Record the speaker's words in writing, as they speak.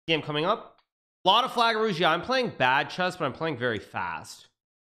Game coming up. A lot of flag rouge. Yeah, I'm playing bad chess, but I'm playing very fast.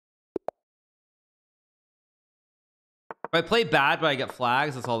 If I play bad but I get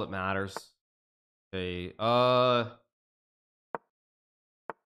flags, that's all that matters. Okay,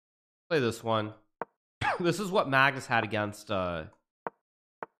 play this one. This is what Magnus had against the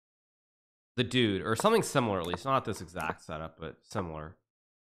dude, or something similar, at least not this exact setup, but similar.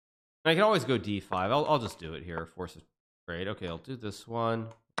 And I can always go d5. I'll just do it here. Force a trade. Okay, I'll do this one.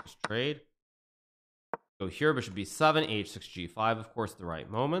 Just trade. Go here. Bishop b7, h6, g5. Of course, the right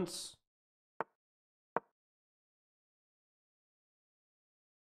moments.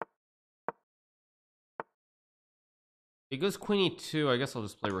 He goes queen e2. I guess I'll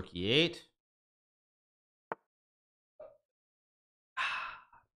just play rook e8.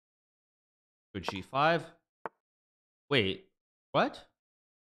 Go g5. Wait, what?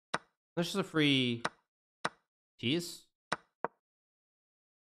 This is a free piece.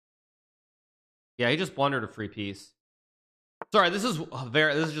 Yeah, he just blundered a free piece. Sorry, this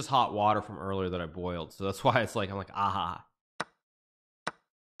is just hot water from earlier that I boiled, so that's why it's like I'm like aha.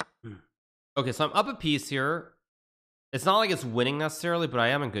 Okay, so I'm up a piece here. It's not like it's winning necessarily, but I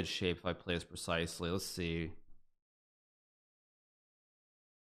am in good shape if I play this precisely. Let's see.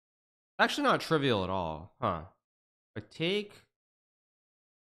 Actually, not trivial at all, huh? I take.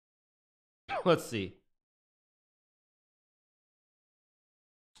 Let's see.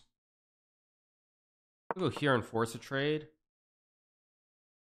 I'll go here and force a trade.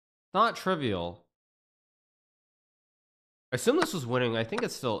 Not trivial. I assume this was winning. I think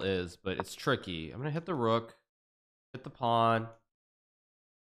it still is, but it's tricky. I'm gonna hit the rook, hit the pawn.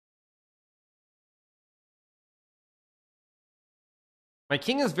 My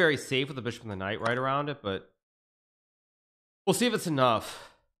king is very safe with the bishop and the knight right around it, but we'll see if it's enough.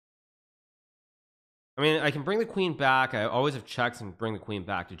 I mean, I can bring the queen back. I always have checks and bring the queen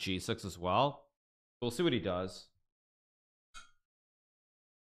back to g6 as well. We'll see what he does.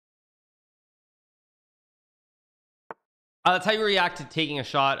 That's how you react to taking a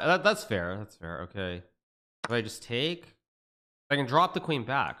shot. That's fair. That's fair. Okay. If I just take, I can drop the queen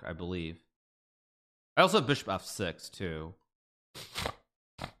back, I believe. I also have bishop f6 too.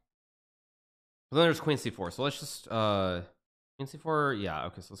 But then there's queen c4. So let's just queen c4. Yeah.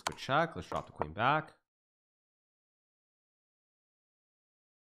 Okay. So let's go check. Let's drop the queen back.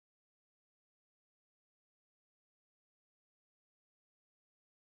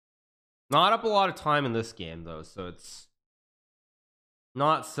 Not up a lot of time in this game though, so it's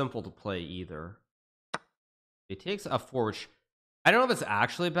not simple to play either. It takes f4, which I don't know if it's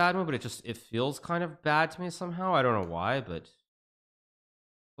actually a bad move, but it feels kind of bad to me somehow. I don't know why, but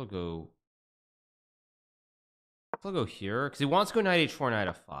I'll go here because he wants to go knight h4, knight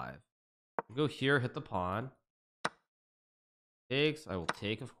f5. I'll go here, hit the pawn. Takes. I will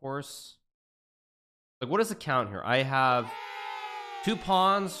take, of course. Like, what is the count here? I have 2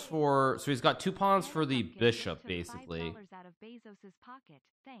 pawns for, so he's got 2 pawns for the bishop, basically.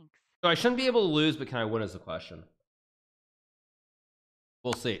 So I shouldn't be able to lose, but can I win is the question.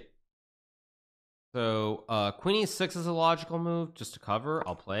 We'll see. So queen e6 is a logical move just to cover.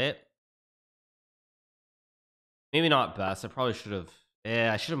 I'll play it. Maybe not best. I probably should have.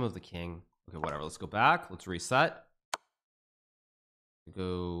 I should have moved the king. Okay, whatever. Let's go back. Let's reset.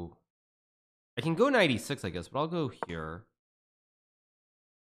 Go. I can go knight e6, I guess, but I'll go here.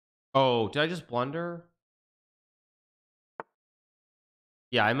 Oh, did I just blunder?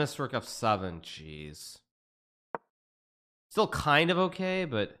 Yeah, I missed rook f7. Jeez. Still kind of okay,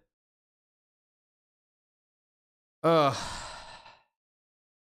 but if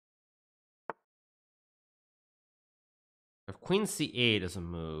queen c8 is a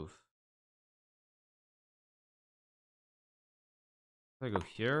move, I go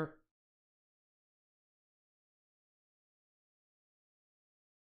here.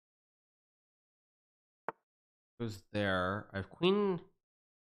 Goes there. I have queen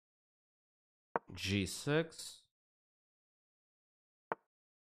g6.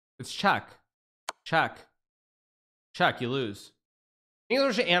 It's check. Check. Check, you lose. I think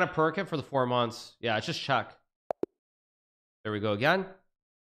there's Anna Perkin for the 4 months. Yeah, it's just check. There we go again.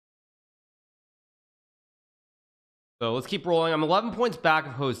 So let's keep rolling. I'm 11 points back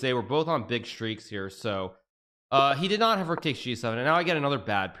of Jose. We're both on big streaks here. So he did not have rook takes g7. And now I get another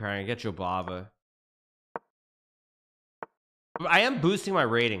bad pairing. I get Jobava. I am boosting my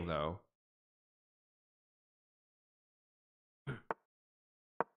rating though.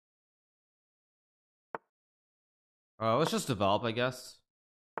 Let's just develop, I guess.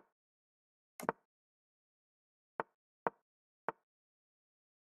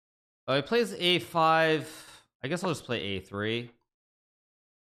 He plays a5. I guess I'll just play a3.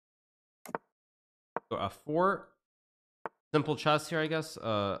 Go f4. Simple chess here, I guess.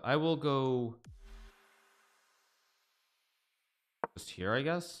 I will go just here, I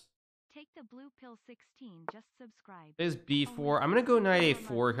guess. Take the blue pill 16, just subscribe. Is b4. I'm gonna go knight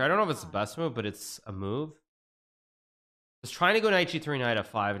a4 here. I don't know if it's the best move, but it's a move. Just trying to go knight g3, knight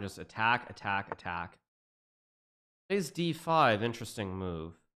f5, and just attack, attack, attack. Plays d5. Interesting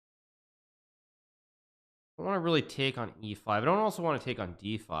move. I want to really take on e5. I don't also want to take on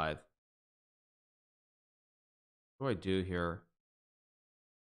d5. What do I do here?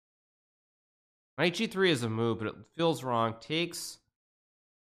 Knight g3 is a move, but it feels wrong. Takes.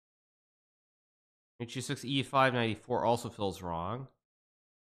 Knight g6, e5, knight e4 also feels wrong.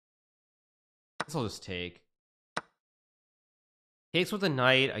 I guess I'll just take. Takes with a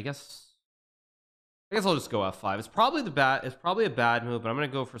knight. I guess I'll just go f5. It's probably a bad move, but I'm gonna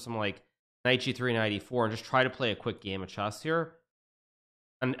go for some like knight g3, knight e4, and just try to play a quick game of chess here,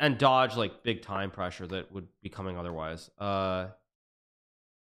 and dodge like big time pressure that would be coming otherwise.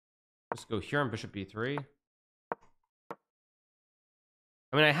 Just go here on bishop b3.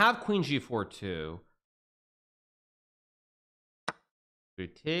 I mean, I have queen g4 too.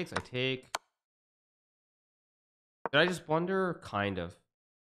 It takes. I take. Did I just blunder? Kind of.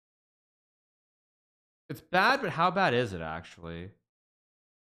 It's bad, but how bad is it actually?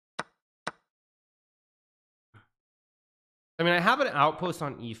 I mean, I have an outpost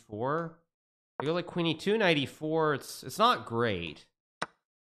on e4. I go like queen e2, knight e4. It's not great.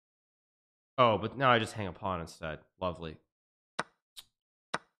 Oh, but now I just hang a pawn instead. Lovely.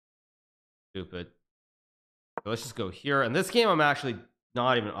 Stupid. So let's just go here. And this game, I'm actually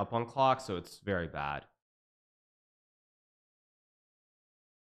not even up on clock, so it's very bad.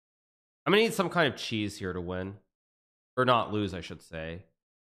 I'm gonna need some kind of cheese here to win, or not lose, I should say.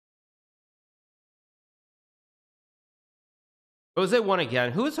 Jose won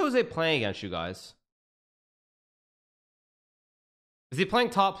again. Who is Jose playing against, you guys? Is he playing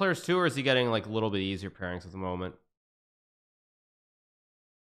top players too, or is he getting like a little bit easier pairings at the moment?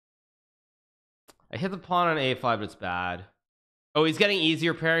 I hit the pawn on a5, but it's bad. Oh, he's getting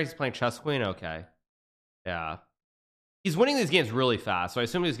easier pairings. He's playing chess queen. Okay, yeah, he's winning these games really fast, so I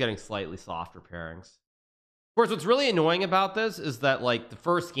assume he's getting slightly softer pairings. Of course, what's really annoying about this is that like the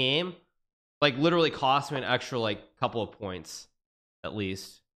first game, like literally cost me an extra like couple of points, at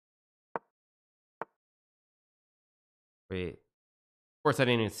least. Wait. Of course, I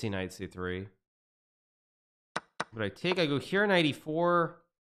didn't even see knight c3. But I take, I go here, knight e4.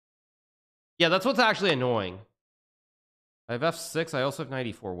 Yeah, that's what's actually annoying. I have f6. I also have knight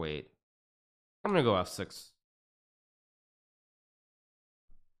e4. Wait. I'm going to go f6.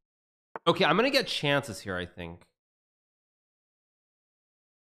 Okay, I'm going to get chances here, I think.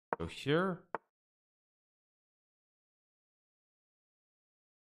 Go here.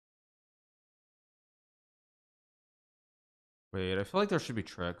 Wait, I feel like there should be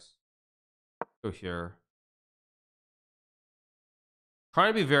tricks. Go here.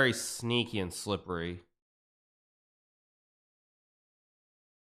 Trying to be very sneaky and slippery.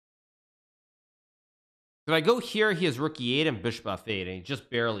 If I go here, he has rook e8 and bishop f8, and he just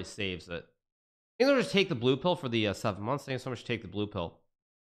barely saves it. I think I'll just take the blue pill for the 7 months. Thank you so much. Take the blue pill.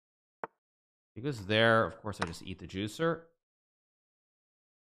 He goes there. Of course, I just eat the juicer.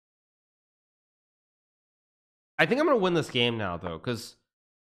 I think I'm going to win this game now, though, because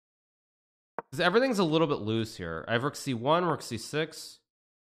everything's a little bit loose here. I have rook c1, rook c6.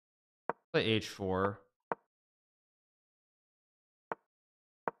 Play h4.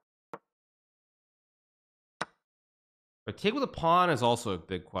 But take with a pawn is also a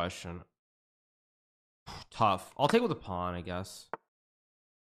big question. Tough. I'll take with a pawn, I guess.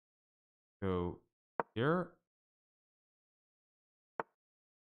 Go here.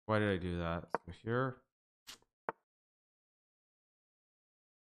 Why did I do that? Let's go here.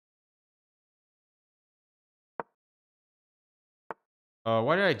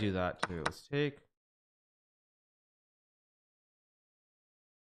 Why did I do that too? Let's take.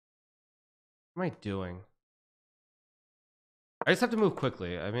 What am I doing? I just have to move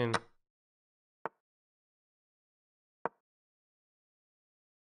quickly. I mean,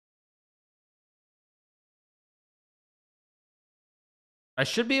 I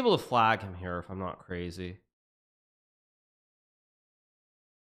should be able to flag him here if I'm not crazy.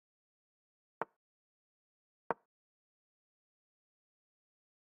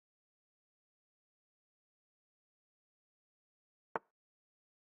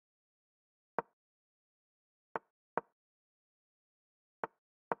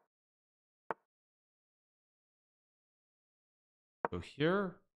 Go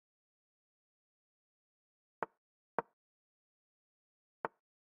here.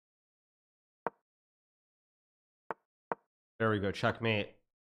 There we go, checkmate.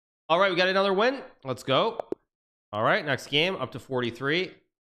 All right, we got another win. Let's go. All right, next game up to 43. I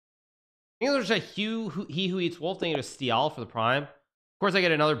think there's a he who eats wolf. Thank you to Stial for the prime. Of course, I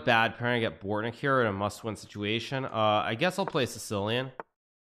get another bad pairing. I get Bortnik here in a must-win situation. I guess I'll play Sicilian.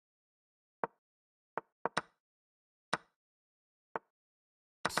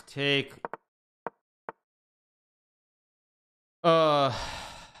 Let's take. I'm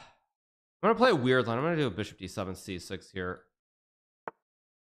gonna play a weird line. I'm gonna do a bishop d7 c6 here.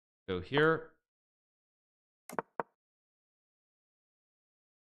 Go here. It's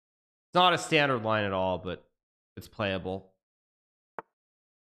not a standard line at all, but it's playable.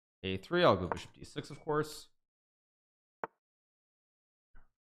 A3, I'll go bishop d6, of course.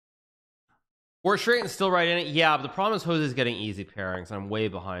 We're straight and still right in it. Yeah, but the problem is Jose's getting easy pairings, and I'm way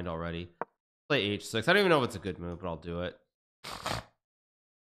behind already. Play h6. I don't even know if it's a good move, but I'll do it.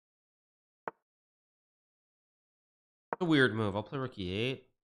 It's a weird move. I'll play rook e8.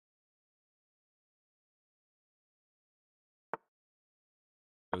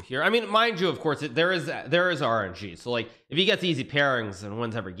 Go here. I mean, mind you, of course, there is RNG. So like, if he gets easy pairings and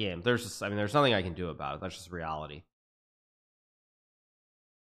wins every game, there's just, I mean, there's nothing I can do about it. That's just reality.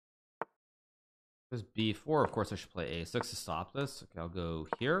 There's b4. Of course, I should play a6 to stop this. Okay, I'll go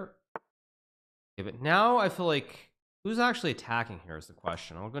here. Okay, but now I feel like who's actually attacking here is the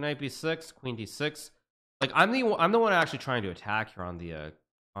question. I'll go knight b6, queen d6. Like I'm the one actually trying to attack here on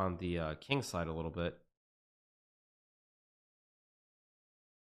the king side a little bit.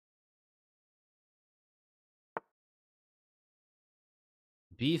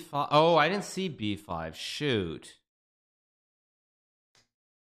 b5. Oh, I didn't see b5. Shoot.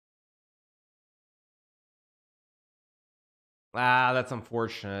 Ah, that's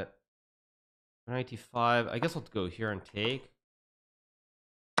unfortunate. Knight d5. I guess I'll go here and take.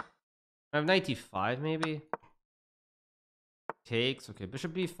 I have knight d5 maybe. Takes. Okay,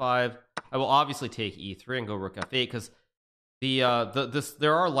 bishop b5. I will obviously take e3 and go rook f8 because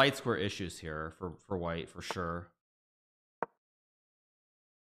there are light square issues here for white for sure.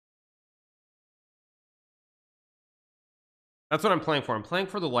 That's what I'm playing for. I'm playing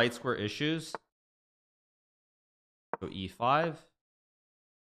for the light square issues. Go e5. Of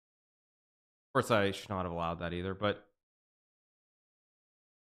course, I should not have allowed that either, but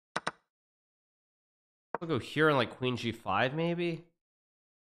I'll go here and like queen g5 maybe.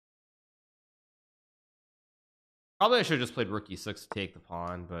 Probably I should have just played rook e6 to take the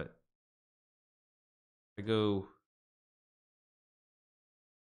pawn, but I go.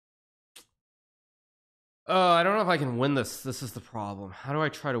 I don't know if I can win this. This is the problem. How do I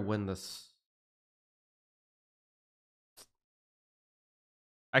try to win this?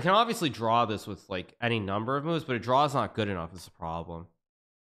 I can obviously draw this with like any number of moves, but a draw is not good enough. Is the problem.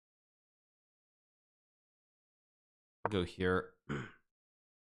 I'll go here.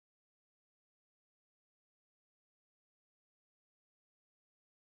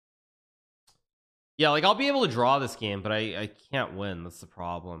 Yeah, like I'll be able to draw this game, but I can't win. That's the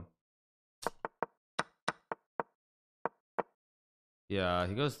problem. Yeah,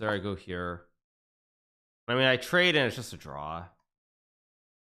 he goes there. I go here. I mean, I trade and it's just a draw.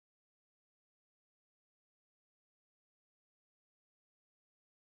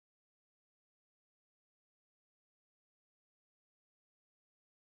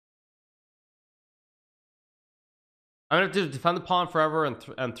 I'm gonna have to defend the pawn forever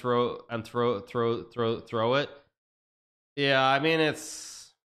and throw it. Yeah, I mean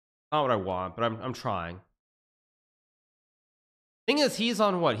it's not what I want, but I'm trying. Thing is, he's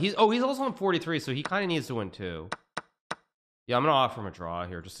on what? He's also on 43, so he kind of needs to win too. Yeah, I'm gonna offer him a draw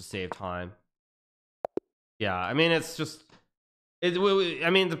here just to save time. Yeah, I mean it's just. I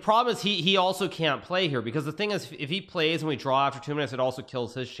mean the problem is he also can't play here because the thing is if he plays and we draw after 2 minutes, it also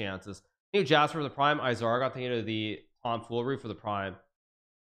kills his chances. Thank you, Jasper, for the prime. Izargot, thank you to the tomfoolery for the prime.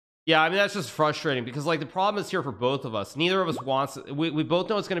 Yeah, I mean that's just frustrating because like the problem is here for both of us. Neither of us wants. We both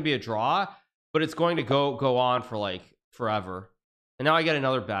know it's going to be a draw, but it's going to go on for like forever. And now I get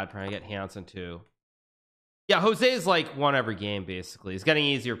another bad pair. I get Hansen too. Yeah, Jose is like won every game basically. He's getting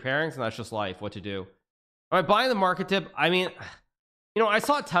easier pairings, and that's just life. What to do? Am I buying the market tip? I mean, you know, I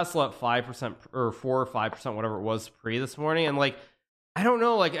saw Tesla at 5% or 4 or 5%, whatever it was pre this morning, and like. I don't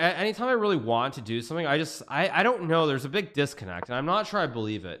know, like anytime I really want to do something, I don't know, there's a big disconnect and I'm not sure I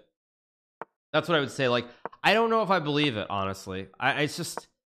believe it. That's what I would say. Like I don't know if I believe it, honestly. It's just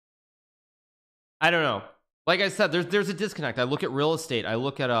I don't know. Like I said, there's a disconnect. I look at real estate, I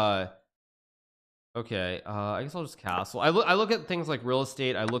look at okay, I guess I'll just castle. I look at things like real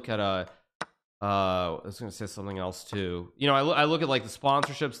estate, I look at I was gonna say something else too. You know, I look at like the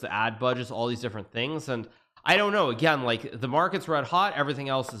sponsorships, the ad budgets, all these different things, and I don't know. Again, like the market's red hot, everything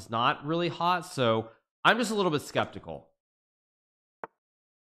else is not really hot, so I'm just a little bit skeptical.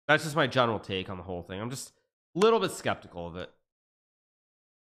 That's just my general take on the whole thing. I'm just a little bit skeptical of it.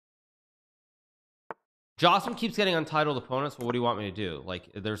 Jospem keeps getting untitled opponents. Well, what do you want me to do? Like,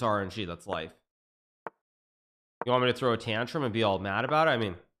 there's RNG, that's life. You want me to throw a tantrum and be all mad about it? I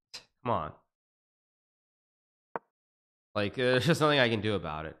mean, come on. Like, there's just nothing I can do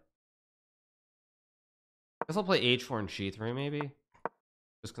about it. I guess I'll play H4 and G3 maybe.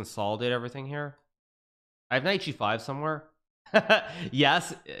 Just consolidate everything here. I have knight G5 somewhere.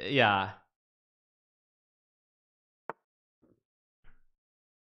 Yes, yeah.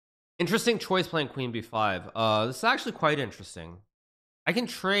 Interesting choice playing Queen B5. This is actually quite interesting. I can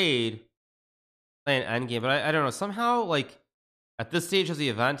trade play an endgame, but I don't know. Somehow, like at this stage of the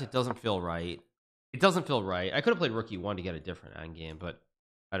event, it doesn't feel right. It doesn't feel right. I could have played Rook E1 to get a different endgame, but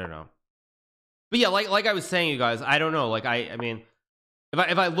I don't know. But yeah, like I was saying, you guys, I don't know. Like I mean,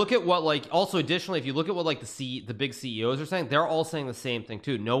 if I look at what like also additionally, if you look at what like the big CEOs are saying, they're all saying the same thing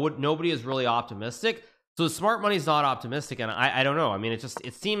too. Nobody is really optimistic. So the smart money's not optimistic, and I don't know. I mean,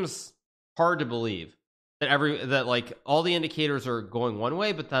 it seems hard to believe that like all the indicators are going one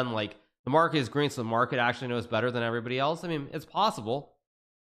way, but then like the market is green, so the market actually knows better than everybody else. I mean, it's possible,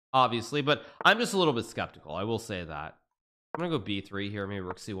 obviously, but I'm just a little bit skeptical. I will say that. I'm gonna go B3 here, maybe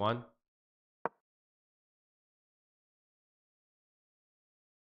Rook C1.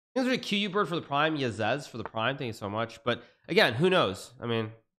 Thanks for the QU bird for the prime, Yazez for the prime. Thank you so much. But again, who knows? I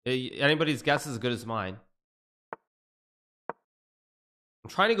mean, anybody's guess is as good as mine. I'm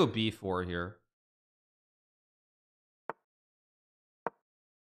trying to go B4 here.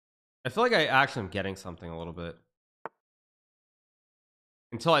 I feel like I actually am getting something a little bit.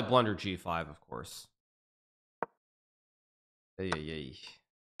 Until I blunder G5, of course.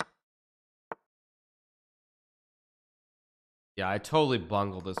 Yeah, I totally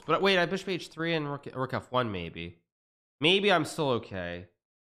bungled this. But wait, I bishop H3 and Rook F1 maybe. Maybe I'm still okay.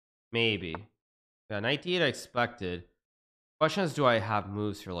 Maybe. Yeah, knight D8 I expected. Question is, do I have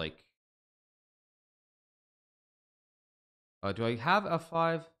moves here like... do I have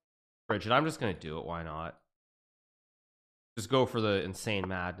F5? Frigid, I'm just gonna do it, why not? Just go for the insane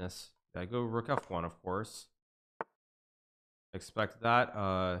madness. I go Rook F1, of course. I expect that.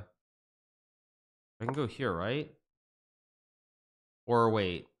 I can go here, right? Or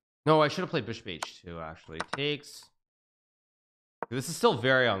wait. No, I should have played Bishop H2, actually. Takes. This is still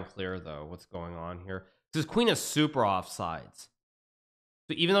very unclear, though, what's going on here. His queen is super off sides.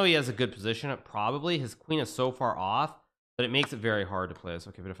 So even though he has a good position, probably his queen is so far off that it makes it very hard to play this.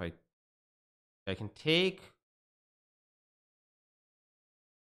 Okay, but if I can take...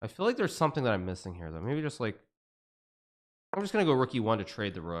 I feel like there's something that I'm missing here, though. Maybe just like... I'm just going to go Rook E1 to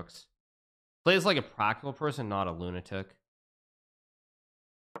trade the rooks. Plays like a practical person, not a lunatic.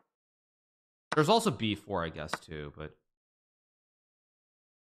 There's also B4, I guess, too, but...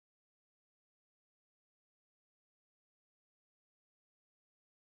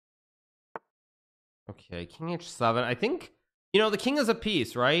 Okay, King H7. I think, you know, the king is a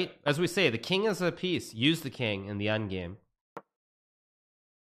piece, right? As we say, the king is a piece. Use the king in the endgame.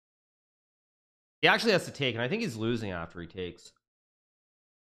 He actually has to take, and I think he's losing after he takes.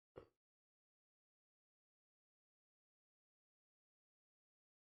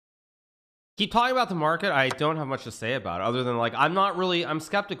 Keep talking about the market. I don't have much to say about it, other than, like, I'm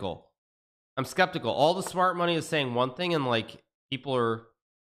skeptical. I'm skeptical. All the smart money is saying one thing, and, like, people are...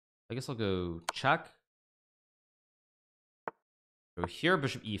 I guess I'll go check. Go here,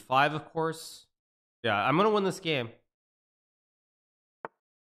 Bishop E5, of course. Yeah, I'm gonna win this game.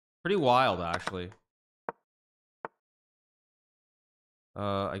 Pretty wild, actually.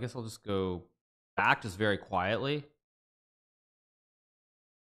 I guess I'll just go back just very quietly.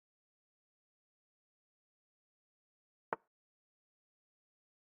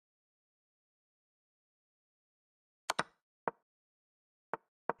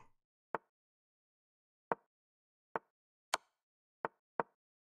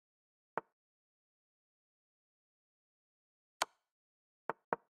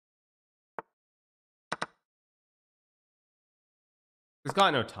 He's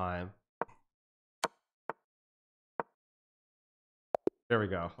got no time. There we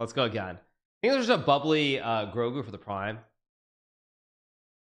go. Let's go again. I think there's a bubbly Grogu for the prime.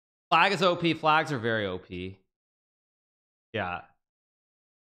 Flag is OP. Flags are very OP. Yeah.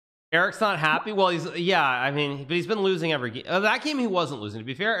 Eric's not happy. Well, yeah, I mean, but he's been losing every game. That game he wasn't losing. To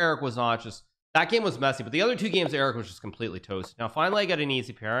be fair, Eric was not just... That game was messy, but the other two games, Eric was just completely toasted. Now, finally, I got an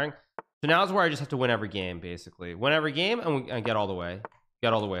easy pairing. So now is where I just have to win every game, basically. Win every game and get all the way.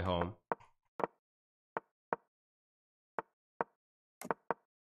 Get all the way home.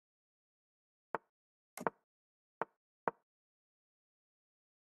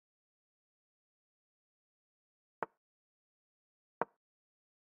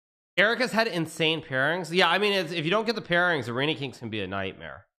 Erica's had insane pairings. Yeah, I mean, if you don't get the pairings, Arena Kings can be a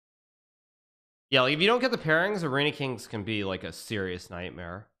nightmare. Yeah, like if you don't get the pairings, Arena Kings can be like a serious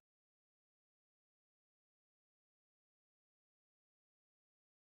nightmare.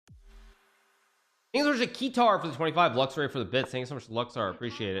 Thanks so much to Kitar for the 25, Luxray for the bits. Thanks so much to Luxar,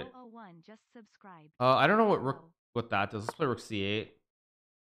 appreciate it. Just subscribe. I don't know what that does. Let's play Rook C8.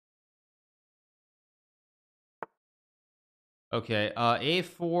 Okay,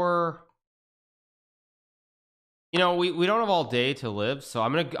 A4. You know, we don't have all day to live, so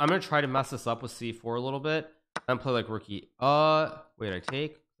I'm gonna try to mess this up with C4 a little bit and play like rookie. Wait, I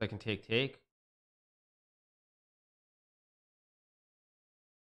take. I can take. Okay,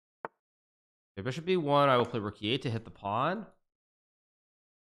 bishop B1. I will play rookie 8 to hit the pawn.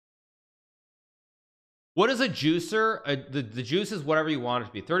 What is a juicer? The juice is whatever you want it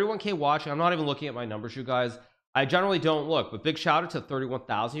to be. 31k watching. I'm not even looking at my numbers, you guys. I generally don't look, but big shout out to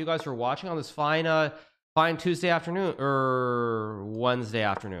 31,000 you guys who are watching on this fine Tuesday afternoon or Wednesday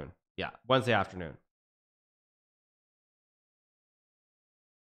afternoon. Yeah, Wednesday afternoon.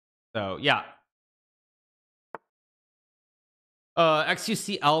 So yeah.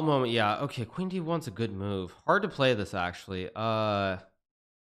 XUCL moment. Yeah, okay. Queen D1's a good move. Hard to play this actually. I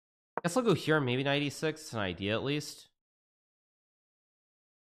guess I'll go here. Maybe 96. It's an idea at least.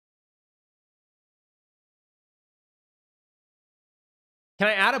 Can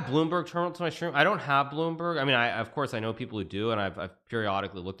I add a Bloomberg terminal to my stream? I don't have Bloomberg. I mean, of course I know people who do, and I've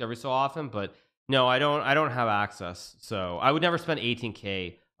periodically looked every so often, but no, I don't have access. So I would never spend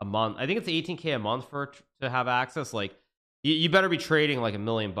 18k a month. I think it's 18k a month to have access. Like you better be trading like $1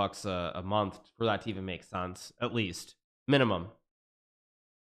 million a month for that to even make sense, at least minimum.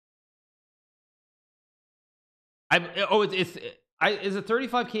 Is it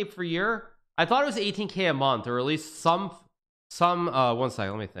 35k per year? I thought it was 18k a month, or at least some 1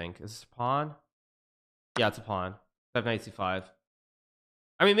 second, let me think. Is this a pawn? Yeah, it's a pawn. 5 knight c5.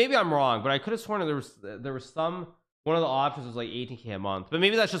 I mean, maybe I'm wrong, but I could have sworn there was some one of the options was like 18k a month, but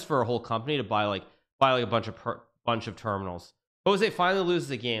maybe that's just for a whole company to buy like a bunch of terminals. Jose finally loses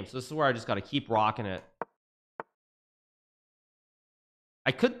the game, so this is where I just got to keep rocking it.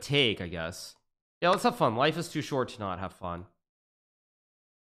 I could take, I guess. Yeah, let's have fun. Life is too short to not have fun.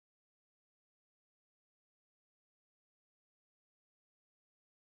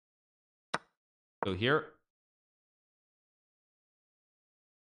 Go here.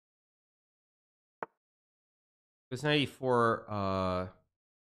 This 94.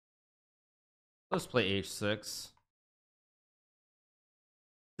 Let's play h6.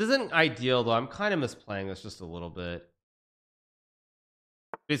 This isn't ideal though. I'm kind of misplaying this just a little bit.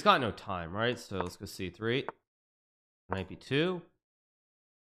 But he's got no time, right? So let's go c3. Knight b2.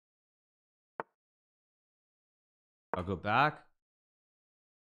 I'll go back.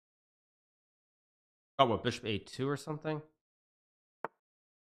 Oh, what, bishop a2 or something?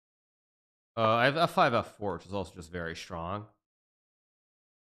 I have f5, f4, which is also just very strong.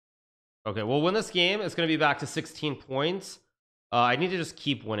 Okay, we'll win this game. It's going to be back to 16 points. I need to just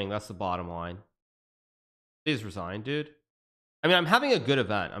keep winning. That's the bottom line. Please resign, dude. I mean, I'm having a good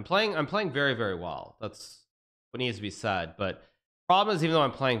event. I'm playing very, very well. That's what needs to be said. But problem is, even though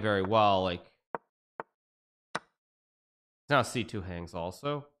I'm playing very well, like now c2 hangs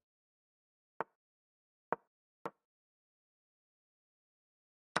also.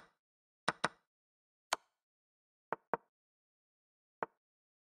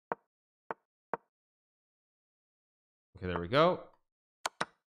 Okay, there we go.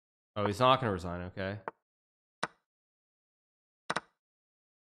 Oh, he's not going to resign. Okay.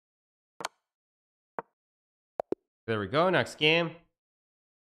 There we go. Next game.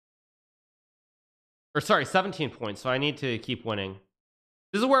 Or sorry, 17 points. So I need to keep winning.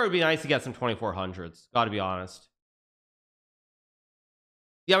 This is where it would be nice to get some 2400s. Got to be honest.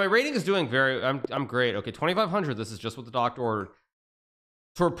 Yeah, my rating is doing very. I'm great. Okay, 2500. This is just what the doctor ordered.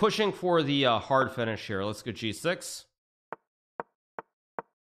 So we're pushing for the hard finish here. Let's go g6.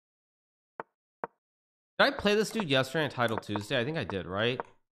 Did I play this dude yesterday on Title Tuesday? I think I did, right?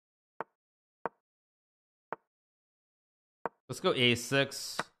 Let's go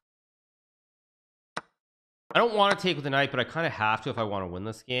a6. I don't want to take with the knight, but I kind of have to if I want to win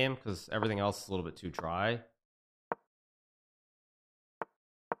this game because everything else is a little bit too dry.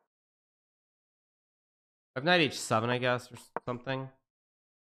 I have knight h7, I guess, or something.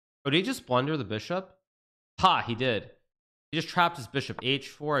 Oh, did he just blunder the bishop? Ha, he did. He just trapped his bishop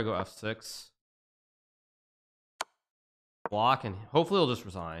h4. I go f6. Block, and hopefully he'll just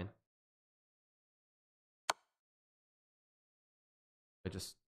resign. I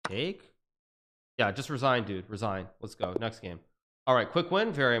just take. Yeah, just resign, dude. Resign. Let's go. Next game. All right, quick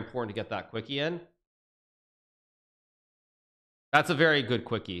win. Very important to get that quickie in. That's a very good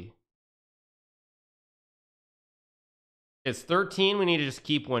quickie. It's 13. We need to just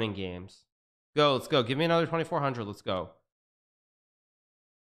keep winning games. Go, let's go. Give me another 2400. Let's go.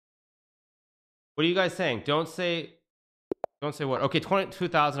 What are you guys saying? Don't say what. Okay,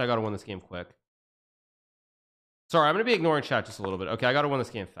 22,000. I gotta win this game quick. Sorry, I'm gonna be ignoring chat just a little bit. Okay, I gotta win this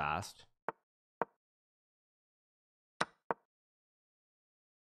game fast.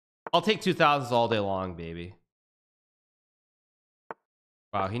 I'll take 2000s all day long, baby.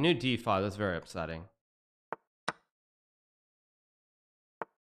 Wow, he knew D5. That's very upsetting.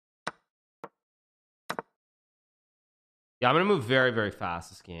 Yeah, I'm gonna move very, very fast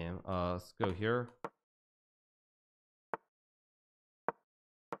this game. Let's go here.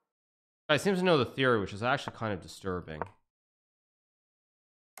 Guy seems to know the theory, which is actually kind of disturbing.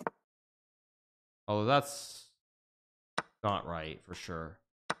 Although that's not right for sure.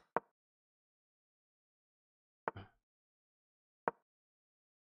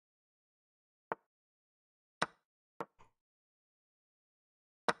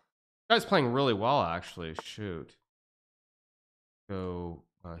 Guy's playing really well, actually. Shoot. Go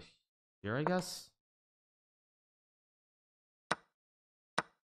here, I guess.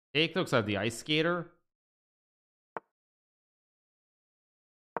 Take looks like the ice skater.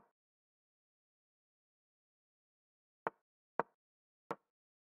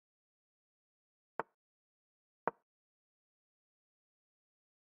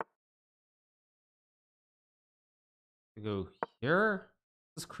 Go here.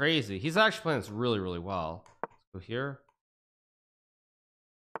 This is crazy. He's actually playing this really, really well. Let's go here.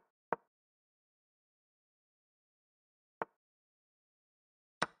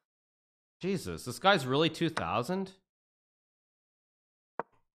 Jesus, this guy's really 2000. What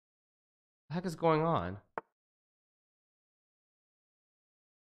the heck is going on?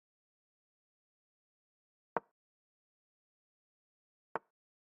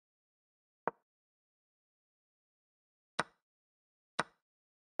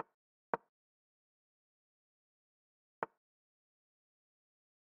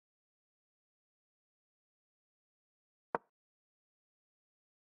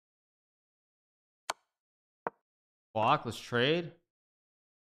 Block, let's trade.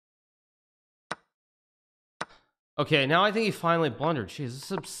 Okay, now I think he finally blundered.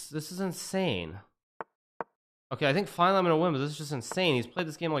 Jeez, this is insane. Okay, I think finally I'm gonna win, but this is just insane. He's played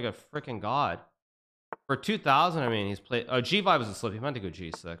this game like a freaking god. For 2000, I mean, he's played. Oh, G5 was a slip. He meant to go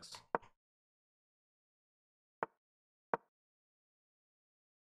G6.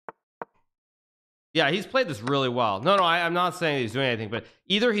 Yeah, he's played this really well. No, I'm not saying he's doing anything, but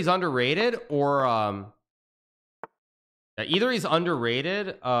either he's underrated or yeah, either he's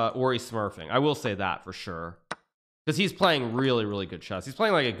underrated or he's smurfing. I will say that for sure. Because he's playing really, really good chess. He's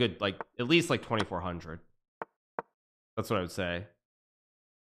playing like a good, like, at least like 2400. That's what I would say.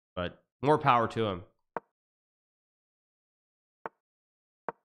 But more power to him.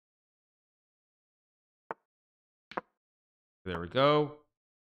 There we go.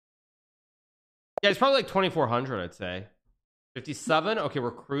 Yeah, it's probably like 2400, I'd say. 57. Okay,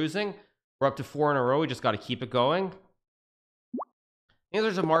 we're cruising. We're up to 4 in a row. We just got to keep it going. I think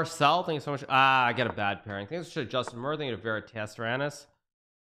there's a Marcel. Thank you so much. I got a bad pairing. I think there's a Justin Murr. I think there's a Veritas Tyrannus.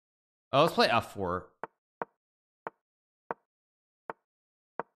 Oh, let's play F4.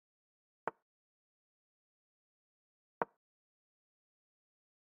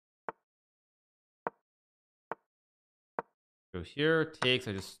 Go here. Takes.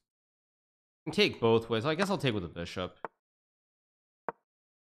 I just can take both ways. I guess I'll take with a bishop.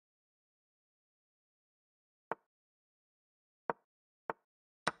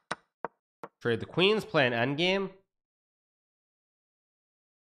 Trade the queens. Play an endgame.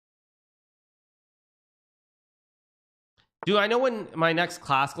 Do I know when my next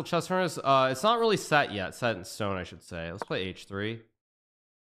classical chess tournament is? It's not really set yet. Set in stone, I should say. Let's play H3.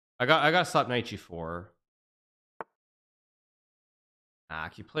 I gotta stop knight G4.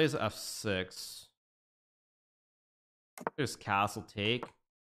 He plays F6. There's castle take.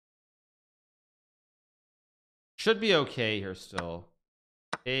 Should be okay here still.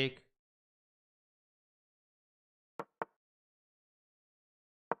 Take.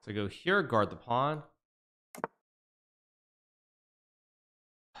 So go here, guard the pawn.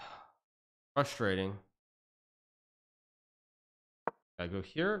 Frustrating. I go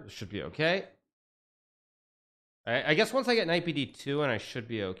here. This should be okay. I guess once I get knight BD2 and I should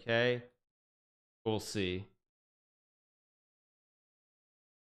be okay. We'll see.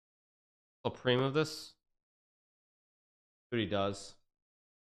 I'll pre-move this. See what he does.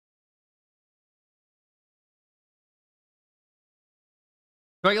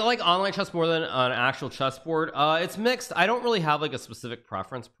 Do I like online chess more than an actual chessboard? It's mixed. I don't really have like a specific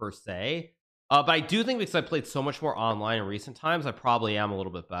preference per se. But I do think because I played so much more online in recent times, I probably am a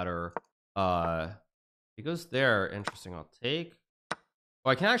little bit better. It goes there. Interesting. I'll take. Oh,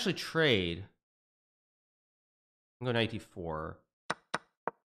 I can actually trade. I'm going knight d4.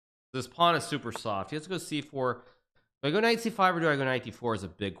 This pawn is super soft. He has to go c4. Do I go knight c5 or do I go knight d4 is a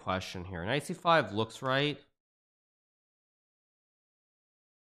big question here. Knight c5 looks right.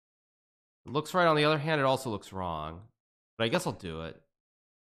 It looks right. On the other hand, it also looks wrong. But I guess I'll do it.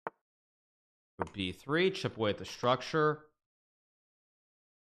 Go b3, chip away at the structure.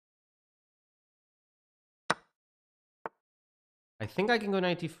 I think I can go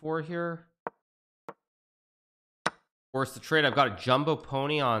knight d4 here. Force the trade. I've got a jumbo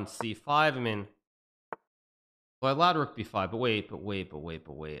pony on c5. I mean, well, I allowed rook b5, but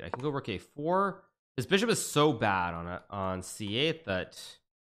wait. I can go rook a4. His bishop is so bad on c8 that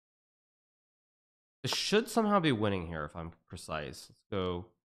this should somehow be winning here if I'm precise. Let's go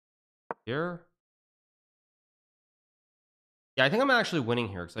here. Yeah, I think I'm actually winning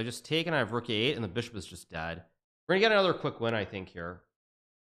here because I just take and I have rook a8 and the bishop is just dead. We're gonna get another quick win, I think, here.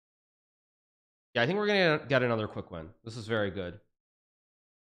 Yeah, I think we're gonna get another quick win. This is very good.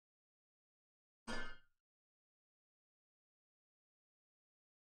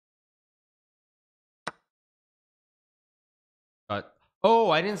 But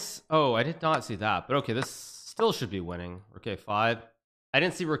I did not see that. But okay, this still should be winning. Rook a5. I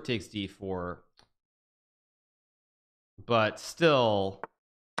didn't see rook takes d4. But still,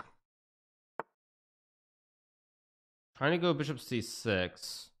 trying to go bishop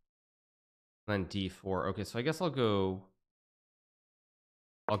c6, then d4. Okay, so I guess I'll go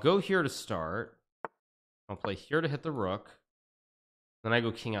here to start. I'll play here to hit the rook. Then I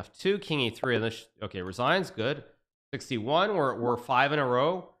go king f2, king e3, and this okay, resigns, good. 61, we're 5 in a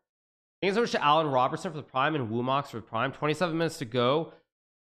row. Thanks so much to Alan Robertson for the prime and Woomox for the prime. 27 minutes to go.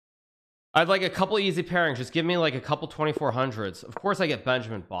 I'd like a couple easy pairings. Just give me like a couple 2400s. Of course I get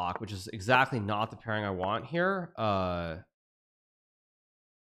Benjamin Bach, which is exactly not the pairing I want here. Let's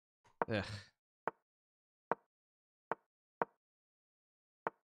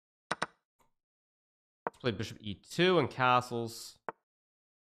play bishop e2 and castles.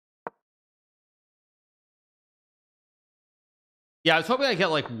 Yeah, I was hoping I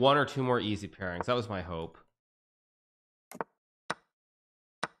get like one or two more easy pairings. That was my hope.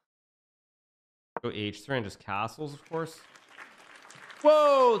 Go h3 and just castles, of course.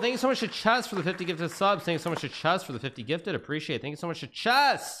 Whoa, thank you so much to Chess for the 50 gifted subs. Thank you so much to Chess for the 50 gifted. Appreciate it. Thank you so much to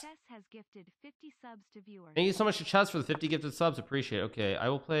Chess. Chess has gifted 50 subs to viewers. Thank you so much to Chess for the 50 gifted subs. Appreciate it. Okay, I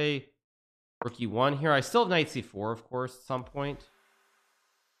will play rook e1 here. I still have knight c4, of course, at some point.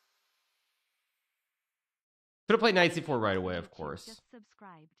 Could have played knight c4 right away, of course. Just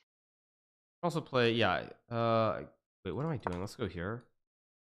subscribed. Also play, yeah. Wait, what am I doing? Let's go here.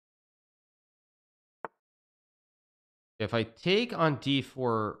 If I take on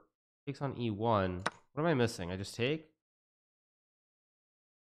d4, takes on e1. What am I missing? I just take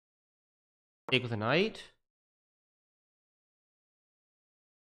with a knight.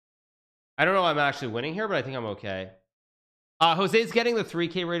 I don't know if I'm actually winning here, but I think I'm okay. Jose's getting the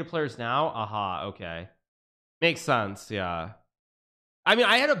 3K rated players now. Aha, okay. Makes sense, yeah. I mean,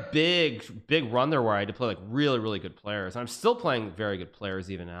 I had a big run there where I had to play like really good players. I'm still playing very good players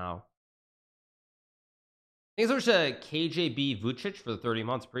even now. Thanks so much to KJB Vucic for the 30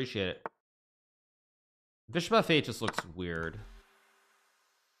 months. Appreciate it. Bishop f8 just looks weird.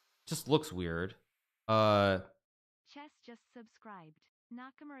 Just looks weird. Chess just subscribed.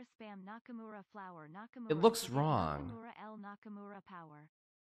 Nakamura spam, Nakamura flower, Nakamura. It looks wrong. Nakamura L, Nakamura power.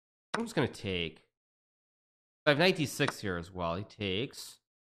 I'm just gonna take. I have knight d6 here as well. He takes.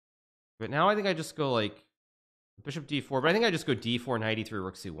 But now I think I just go like bishop d4. But I think I just go d4, knight e3,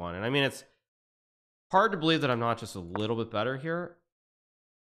 rook c1. And I mean, it's hard to believe that I'm not just a little bit better here.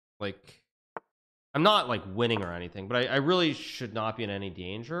 Like, I'm not like winning or anything, but I really should not be in any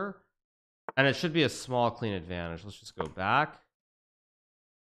danger. And it should be a small clean advantage. Let's just go back.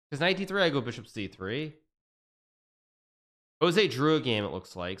 Because knight d3, I go bishop c3. Jose drew a game, it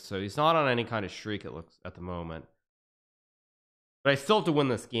looks like, so he's not on any kind of streak, it looks at the moment. But I still have to win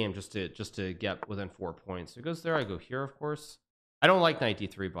this game just to get within 4 points. So it goes there, I go here, of course. I don't like knight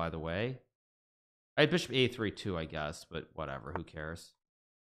d3, by the way. I had bishop a3 too, I guess, but whatever, who cares? Is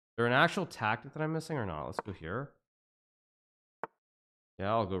there an actual tactic that I'm missing or not? Let's go here.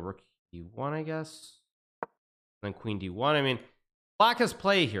 Yeah, I'll go rook e1, I guess. Then queen d1. I mean, black has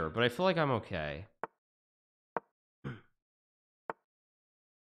play here, but I feel like I'm okay.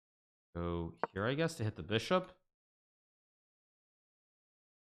 Go here, I guess, to hit the bishop.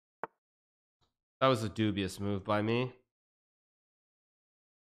 That was a dubious move by me.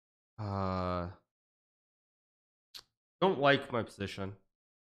 Don't like my position.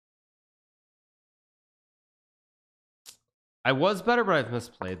 I was better, but I've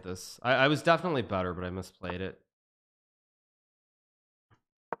misplayed this. I was definitely better, but I misplayed it.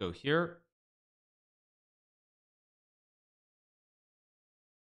 Go here.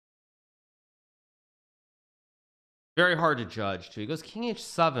 Very hard to judge too. He goes king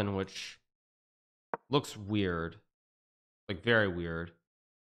h7, which looks weird, like very weird.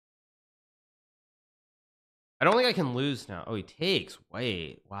 I don't think I can lose now. Oh, he takes.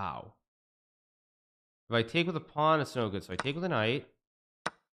 Wait, wow. If I take with a pawn, it's no good. So I take with a knight.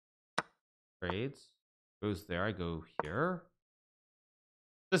 Trades. Goes there. I go here.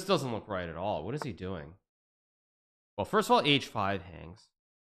 This doesn't look right at all. What is he doing? Well, first of all, h5 hangs.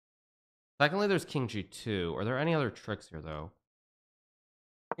 Secondly, there's king g2. Are there any other tricks here, though?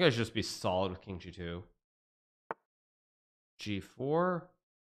 I think I should just be solid with king g2. g4.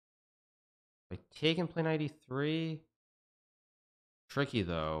 I take and play knight e3. Tricky,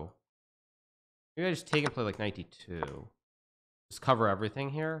 though. Maybe I just take and play like knight d2. Just cover everything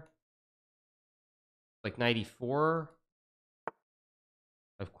here. Like knight e4. I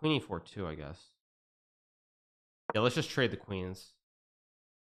have queen e4 too, I guess. Yeah, let's just trade the queens.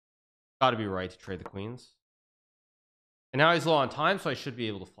 Gotta be right to trade the queens. And now he's low on time, so I should be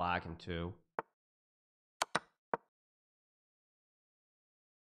able to flag him too.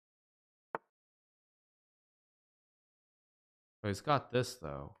 Oh, he's got this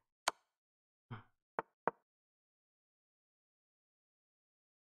though.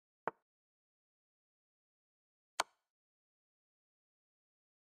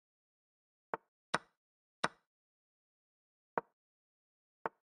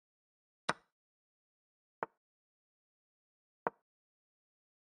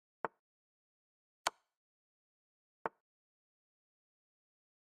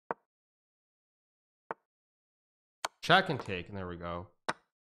 Check and take, and there we go.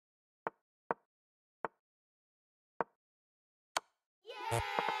 Yay!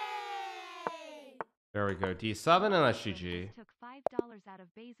 There we go. D7 and that's GG. Took $5 out of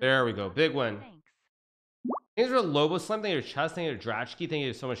Basil. There we go. Big win. Thanks. Thanks for Lobo Slim. Thank you to Chess. Thank you to Dratchkey. Thank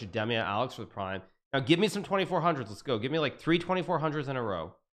you so much to Demi and Alex for the Prime. Now give me some 2400s. Let's go. Give me like 3 2400s in a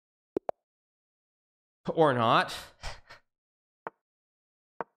row. Or not.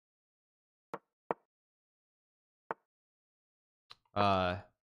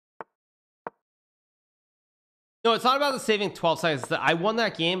 No, it's not about the saving 12 seconds. It's that I won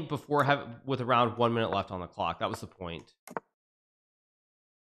that game before with around 1 minute left on the clock. That was the point.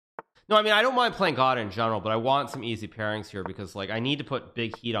 No, I mean, I don't mind playing God in general, but I want some easy pairings here because like I need to put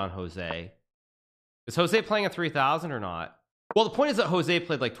big heat on Jose. Is Jose playing a 3000 or not? Well, the point is that Jose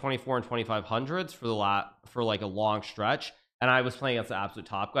played like 24 and 2500s for like a long stretch, and I was playing against the absolute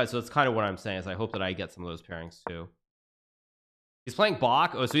top guy. So that's kind of what I'm saying is I hope that I get some of those pairings too. He's playing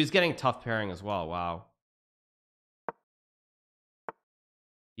Bach. Oh, so he's getting tough pairing as well. Wow.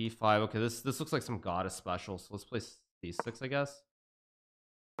 D5. Okay, this looks like some goddess special. So let's play C6, I guess.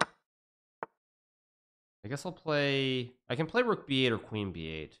 I guess I'll play. I can play Rook B8 or Queen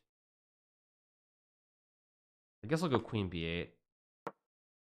B8. I guess I'll go Queen B8.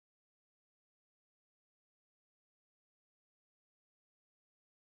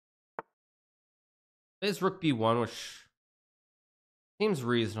 Plays Rook B1, which seems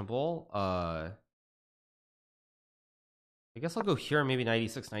reasonable. I guess I'll go here, maybe knight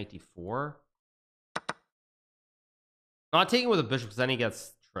e6, knight d4. Not taking with a bishop because then he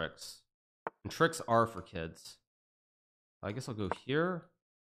gets tricks. And tricks are for kids. I guess I'll go here.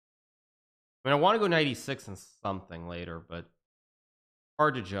 I mean, I want to go knight e6 and something later, but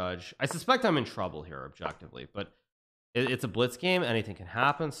hard to judge. I suspect I'm in trouble here, objectively, but it's a blitz game. Anything can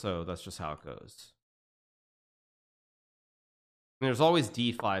happen, so that's just how it goes. And there's always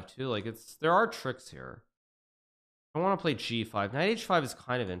d5 too. Like there are tricks here. I want to play g5. Knight h5 is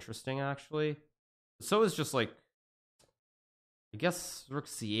kind of interesting, actually. So is just like, I guess Rook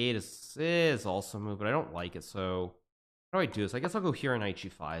c8 is also a move, but I don't like it. So how do I do this? I guess I'll go here on knight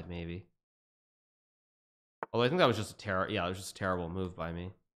g5, maybe. Although I think that was just a it was just a terrible move by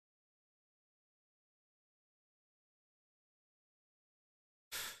me.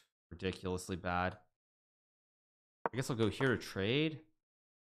 Ridiculously bad. I guess I'll go here to trade.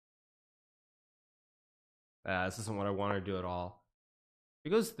 This isn't what I want to do at all. He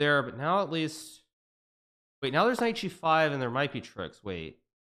goes there, but now at least... Wait, now there's knight g5 and there might be tricks. Wait.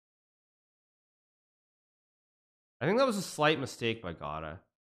 I think that was a slight mistake by Gata.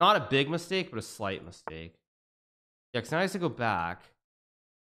 Not a big mistake, but a slight mistake. Yeah, because now I have to go back.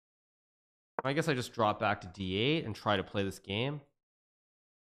 I guess I just drop back to d8 and try to play this game.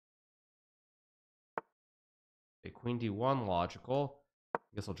 Okay, queen d1, logical. I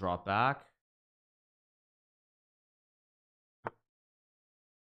guess I'll drop back.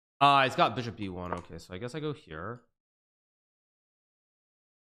 It's got bishop b1. Okay, so I guess I go here.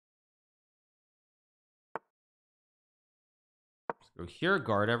 Just go here,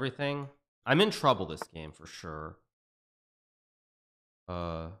 guard everything. I'm in trouble this game for sure.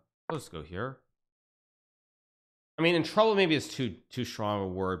 Let's go here. I mean, in trouble maybe is too strong a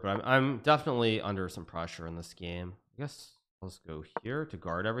word, but I'm definitely under some pressure in this game. I guess let's go here to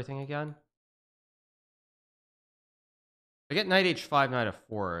guard everything again. I get knight h5, knight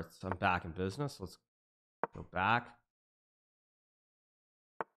f4. I'm back in business. Let's go back.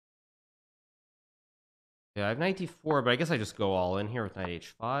 Yeah, I have knight d4, but I guess I just go all in here with knight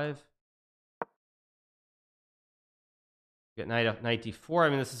h5. Get knight d4. I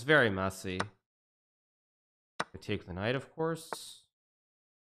mean, this is very messy. I take the knight, of course.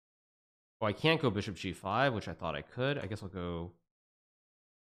 Oh, I can't go bishop g5, which I thought I could. I guess I'll go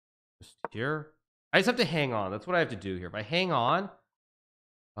just here. I just have to hang on. That's what I have to do here. If I hang on,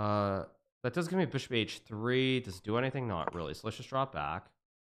 that does give me bishop h3. Does it do anything? Not really. So let's just drop back.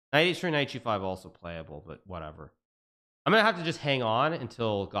 Knight h3, knight g5 also playable, but whatever. I'm gonna have to just hang on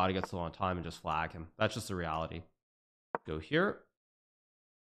until God gets low on time and just flag him. That's just the reality. Go here.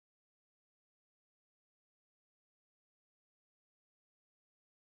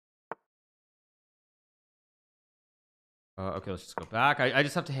 Okay, let's just go back. I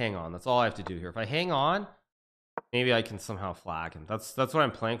just have to hang on. That's all I have to do here. If I hang on, maybe I can somehow flag him. That's what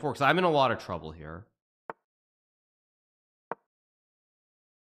I'm playing for, because I'm in a lot of trouble here.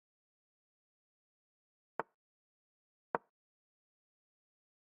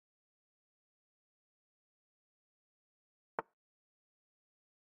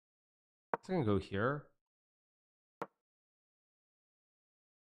 So I'm gonna go here.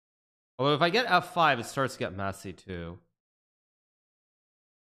 Although if I get f5, it starts to get messy too.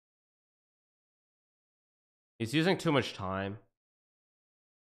 He's using too much time.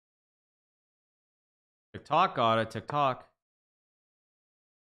 TikTok, got it. TikTok.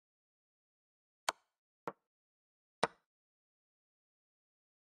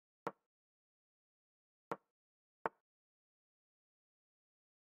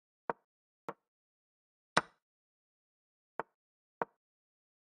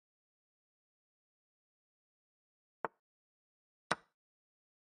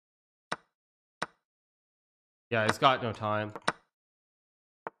 Yeah, he's got no time.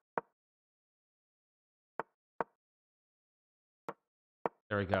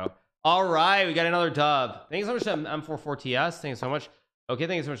 There we go. All right, we got another dub. Thank you so much to M44TS. Thank you so much. Okay,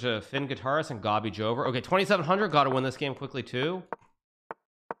 thank you so much to Finn Guitarist and Gobby Jover. Okay, 2700. Got to win this game quickly too.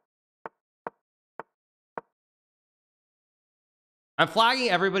 I'm flagging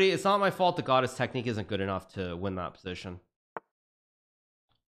everybody. It's not my fault the Goddess technique isn't good enough to win that position.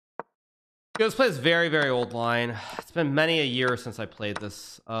 Let's play this very old line. It's been many a year since I played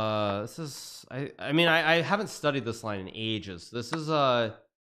this. This is I mean I haven't studied this line in ages. This is I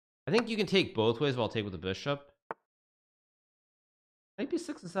think you can take both ways, but I'll take with the bishop. Knight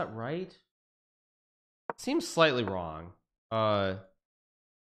b6, is that right? Seems slightly wrong. We'll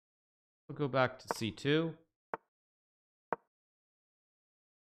go back to c2.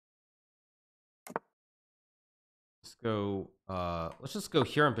 Let's go let's just go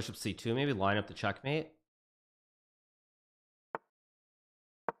here on bishop c2, maybe line up the checkmate.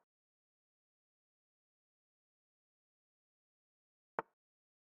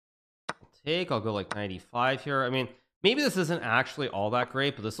 I'll go like 95 here. I mean, maybe this isn't actually all that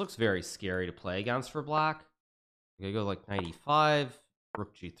great, but this looks very scary to play against for black. Okay, go like 95,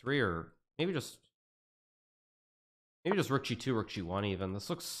 rook g3, or maybe just rook g2, rook g1 even. This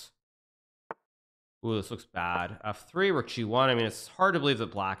looks bad. f3, rook g1. I mean, it's hard to believe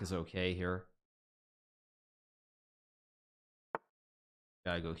that black is okay here.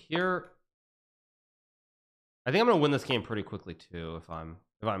 Gotta go here. I think I'm gonna win this game pretty quickly too if I'm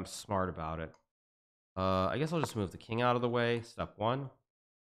smart about it. I guess I'll just move the king out of the way. Step 1.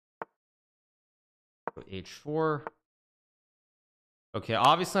 Go h4. Okay,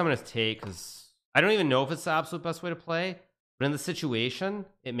 obviously I'm gonna take because I don't even know if it's the absolute best way to play, but in the situation,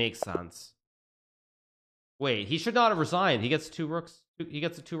 it makes sense. Wait, he should not have resigned. He gets 2 rooks. He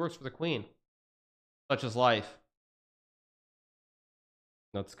gets the 2 rooks for the queen. Such is life.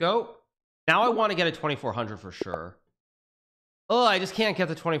 Let's go. Now I want to get a 2400 for sure. Oh, I just can't get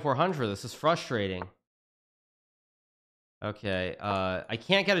the 2400. This is frustrating. Okay, I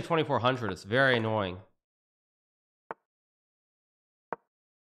can't get a 2400. It's very annoying.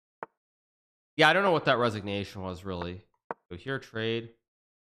 Yeah, I don't know what that resignation was really. So here, trade.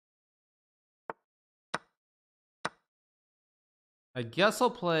 I guess I'll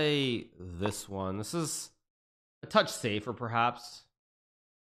play this one. This is a touch safer, perhaps.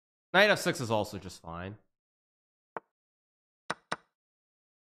 Knight f6 is also just fine.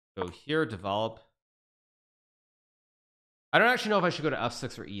 Go here, develop. I don't actually know if I should go to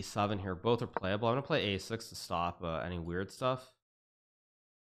f6 or e7 here. Both are playable. I'm gonna play a6 to stop any weird stuff.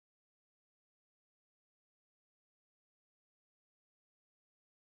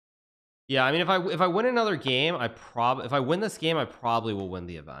 Yeah, I mean, if I win another game, if I win this game, I probably will win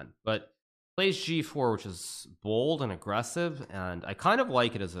the event. But plays g4, which is bold and aggressive, and I kind of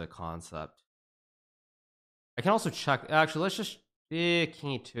like it as a concept. I can also check. Actually, let's just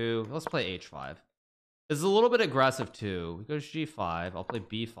king e2. Let's play h5. This is a little bit aggressive too. We go to g5. I'll play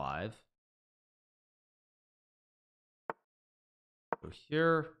b5. Go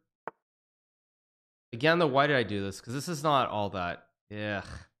here. Again, though, why did I do this? Because this is not all that. Yeah.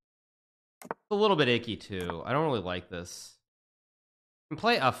 It's a little bit icky too. I don't really like this. Can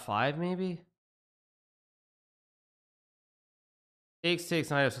play f5 maybe. Takes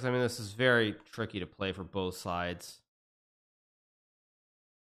knight f6. I mean, this is very tricky to play for both sides.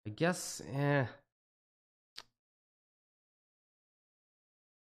 I guess. I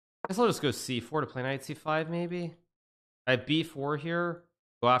guess I'll just go c4 to play knight c5 maybe. I have b4 here.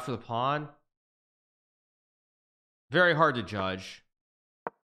 Go after the pawn. Very hard to judge.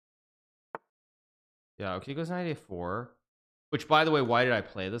 Yeah, okay, goes knight a4. Which, by the way, why did I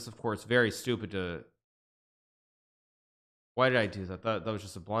play this? Of course, very stupid to... Why did I do that? That was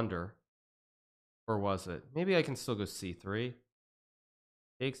just a blunder. Or was it? Maybe I can still go c3.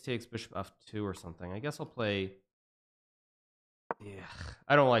 Takes bishop f2 or something. I guess I'll play... Yeah,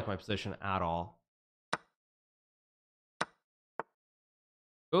 I don't like my position at all.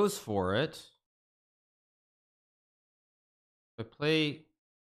 Goes for it. I play...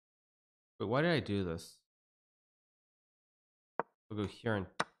 Wait, why did I do this? I'll go here and...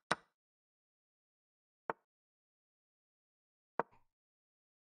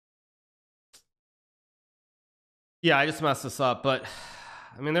 Yeah, I just messed this up, but...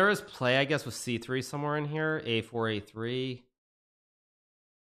 I mean, there is play, I guess, with c3 somewhere in here. a4, a3...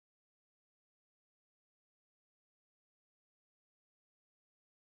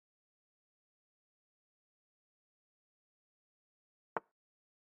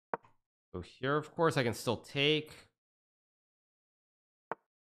 So here, of course, I can still take.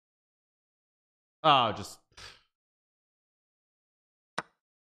 Oh, just...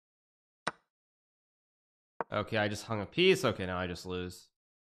 Okay, I just hung a piece. Okay, now I just lose.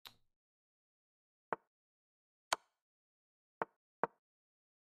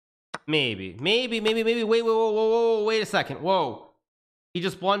 Maybe. Wait a second. Whoa. He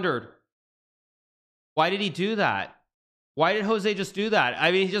just blundered. Why did he do that? Why did Jose just do that?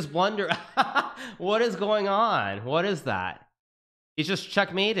 I mean, he just blundered. What is going on? What is that? He's just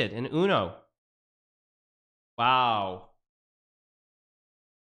checkmated in Uno. Wow.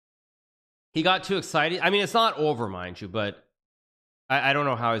 He got too excited. I mean, it's not over, mind you, but I don't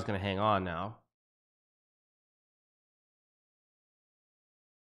know how he's going to hang on now.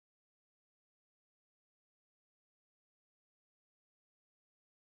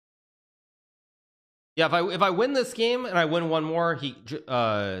 Yeah, if I win this game and I win one more,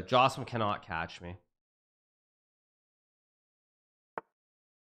 Jospem cannot catch me.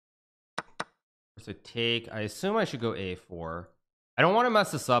 So take. I assume I should go a4. I don't want to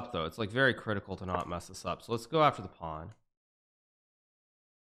mess this up though. It's like very critical to not mess this up. So let's go after the pawn.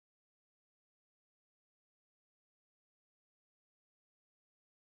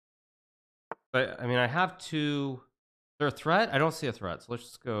 But I mean, I have two. Is there a threat? I don't see a threat. So let's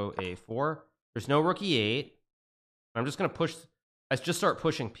just go a4. There's no rook e8. I'm just gonna push. I just start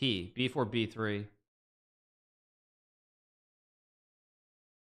pushing p. b4, b3.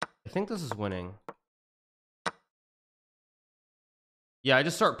 I think this is winning. Yeah, I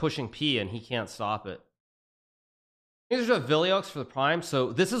just start pushing p and he can't stop it. These are Viliox for the prime.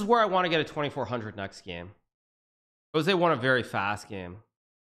 So this is where I want to get a 2400 next game. Jose won a very fast game.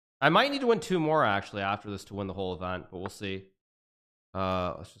 I might need to win two more actually after this to win the whole event, but we'll see.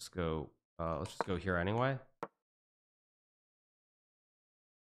 Let's just go here anyway.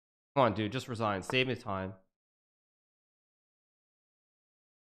 Come on, dude, just resign. Save me time.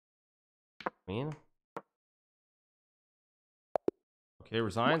 Queen. Okay,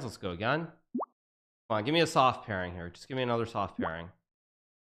 resigns. Let's go again. Come on, give me a soft pairing here. Just give me another soft pairing.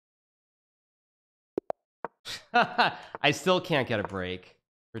 I still can't get a break.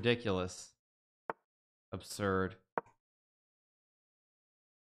 Ridiculous. Absurd.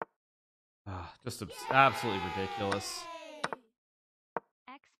 Just absolutely ridiculous.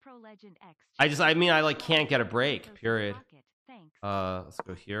 X Pro Legend X. I mean, I like can't get a break, period. Pocket. Thanks. Let's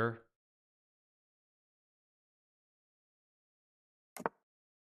go here.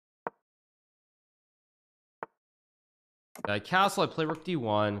 Castle, I play rook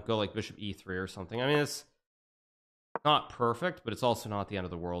d1, go like bishop e3 or something. I mean, it's not perfect, but it's also not the end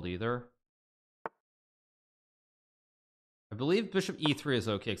of the world either. I believe bishop e3 is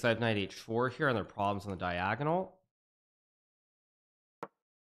okay because I have knight h4 here and there are problems on the diagonal.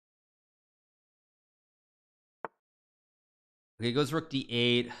 Okay, goes rook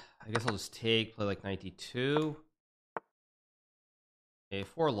d8. I guess I'll just take, play like knight d2.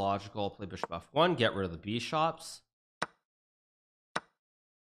 A4 logical, play bishop f1, get rid of the bishops.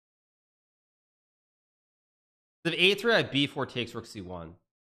 If a3, I have b4 takes rook c1.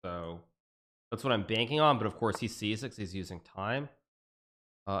 So that's what I'm banking on, but of course he sees it because he's using time.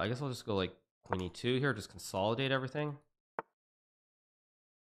 I guess I'll just go like queen e2 here, just consolidate everything.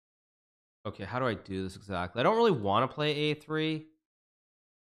 Okay, how do I do this exactly? I don't really want to play a3.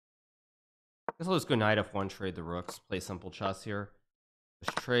 I guess I'll just go knight f1, trade the rooks, play simple chess here.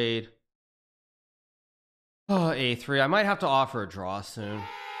 Just trade. Oh, a3. I might have to offer a draw soon.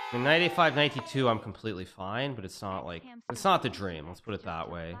 I mean, knight a5, knight e2, I'm completely fine, but it's not like, it's not the dream. Let's put it that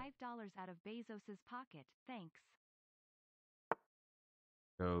way. $5 out of Bezos's pocket. Thanks.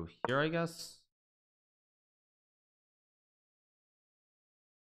 Go here, I guess.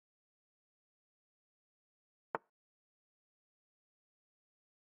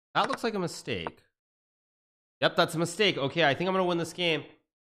 That looks like a mistake. Yep, that's a mistake. Okay, I think I'm going to win this game. I'm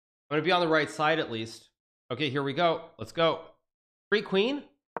going to be on the right side at least. Okay, here we go. Let's go. Free queen?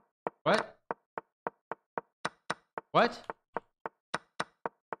 What? What?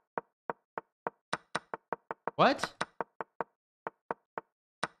 What?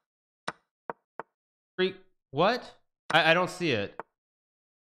 Free... What? I don't see it.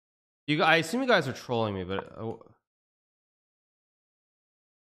 I assume you guys are trolling me, but...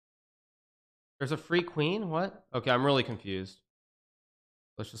 There's a free queen? What? Okay, I'm really confused.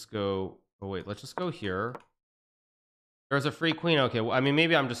 Let's just go... Oh, wait. Let's just go here. There's a free queen. Okay, well, I mean,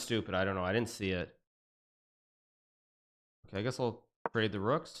 maybe I'm just stupid. I don't know. I didn't see it. Okay, I guess I'll trade the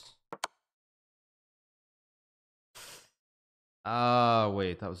rooks.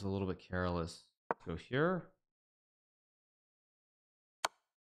 Wait. That was a little bit careless. Let's go here.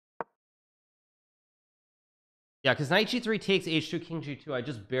 Yeah, because knight g3 takes h2, king g2. I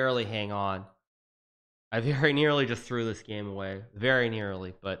just barely hang on. I very nearly just threw this game away. Very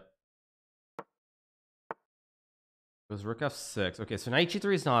nearly, but... It was rook f6. Okay, so knight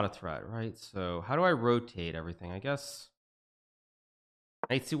g3 is not a threat, right? So how do I rotate everything? I guess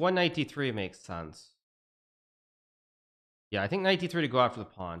knight c1, knight d3 makes sense. Yeah, I think knight d3 to go after the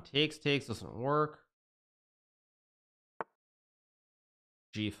pawn. Takes, doesn't work.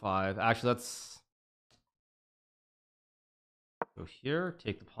 g5. Actually, let's go here.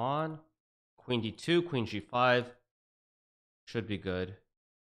 Take the pawn. Queen d2, queen g5. Should be good.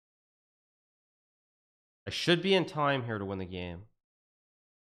 I should be in time here to win the game.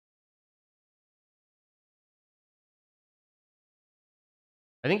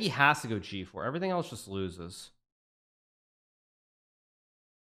 I think he has to go g4. Everything else just loses.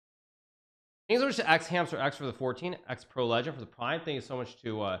 Thanks so much to X Hamster X for the 14, X Pro Legend for the Prime. Thank you so much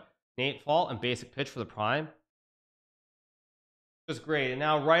to Nate Fault and Basic Pitch for the Prime. Just great. And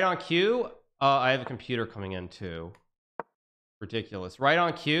now, right on cue, I have a computer coming in too. Ridiculous. Right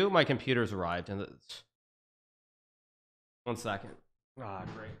on cue, my computer's arrived. And it's... 1 second. Ah,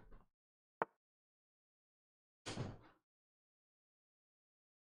 great.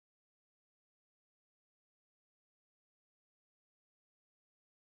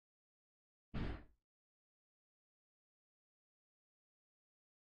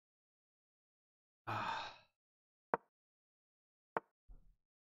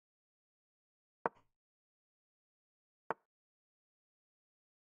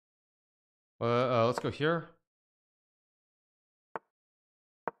 Let's go here.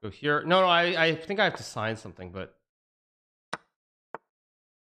 Go here. No, I think I have to sign something, but...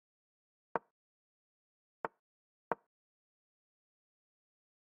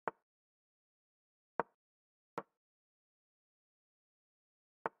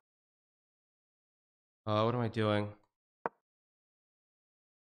 what am I doing?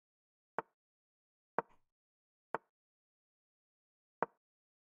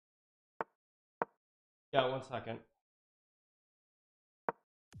 Yeah, 1 second.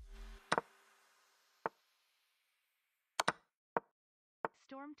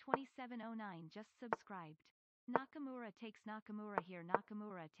 Storm 2709 just subscribed. Nakamura takes Nakamura here.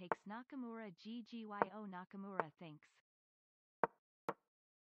 Nakamura takes Nakamura. GGYO Nakamura thinks.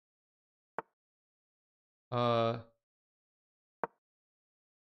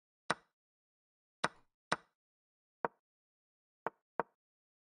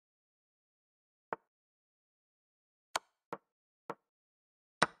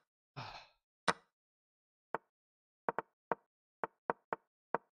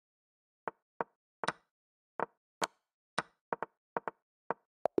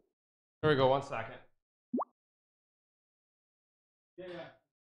 There we go. 1 second. Yeah.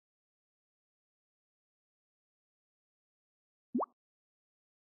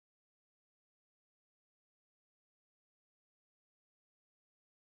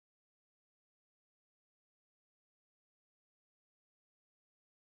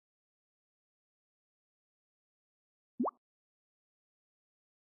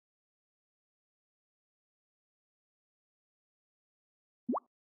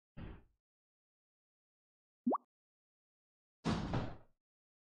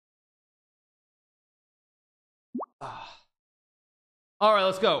 All right,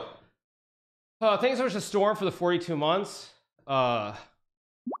 let's go. Thanks so much to Storm for the 42 months. Okay.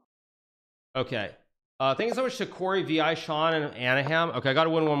 Thanks so much to Corey, VI, Sean, and Anaheim. Okay, I got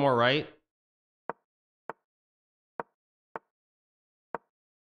to win one more, right?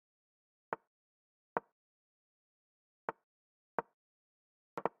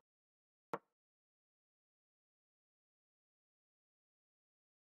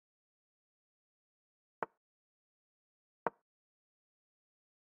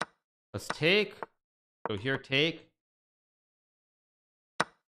 Let's take. Go here, take.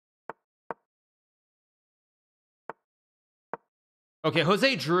 Okay,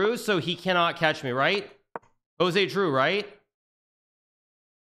 Jose drew, so he cannot catch me, right? Jose drew, right?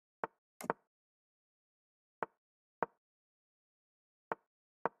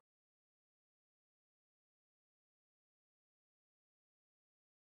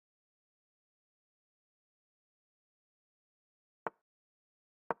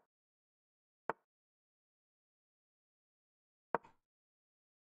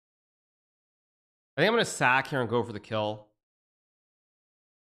 I think I'm going to sack here and go for the kill.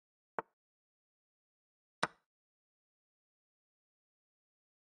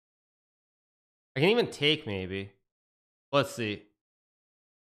 I can even take, maybe. Let's see.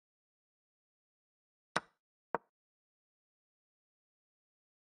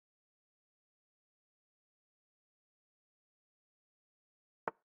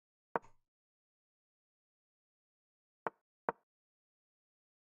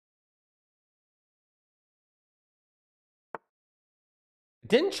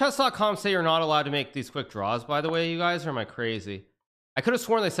 Didn't chess.com say you're not allowed to make these quick draws, by the way, you guys? Or am I crazy? I could have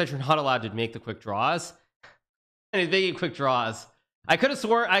sworn they said you're not allowed to make the quick draws. And it's making quick draws. I could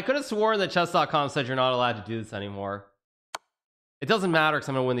have sworn that chess.com said you're not allowed to do this anymore. It doesn't matter because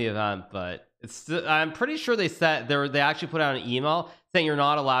I'm gonna win the event, but it's I'm pretty sure they said they actually put out an email saying you're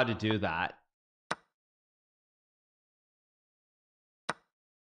not allowed to do that.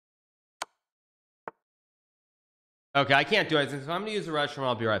 Okay, I can't do it. So I'm gonna use the restroom.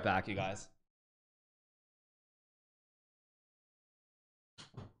 I'll be right back, you guys.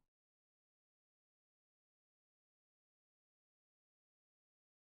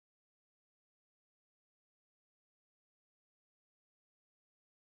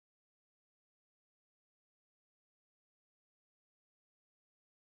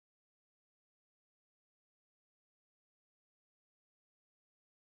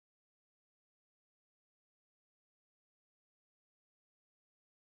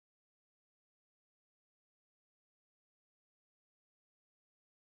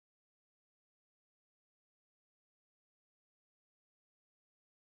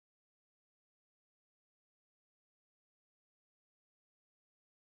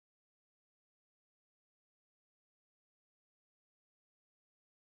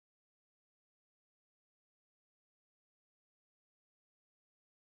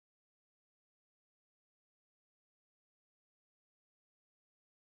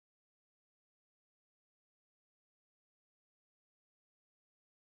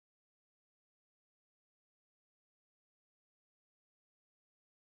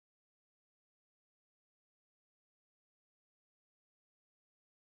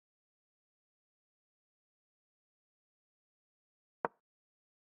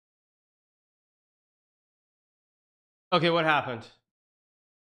 Okay, what happened?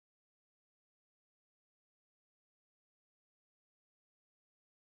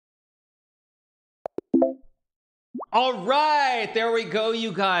 All right, there we go,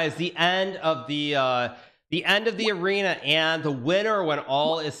 you guys. The end of the the end of the arena, and the winner, when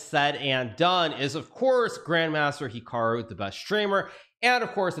all is said and done, is of course Grandmaster Hikaru, the best streamer, and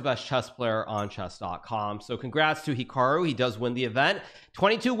of course the best chess player on chess.com. So congrats to Hikaru. He does win the event.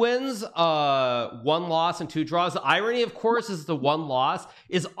 22 wins, 1 loss and 2 draws. The irony, of course, is the 1 loss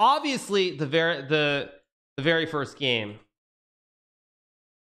is obviously the very first game.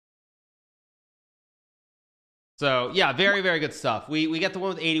 So yeah, very good stuff. We get the one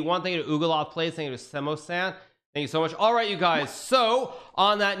with 81. Thank you to Ugolov Plays. Thank you to Semo-san. Thank you so much. All right, you guys. So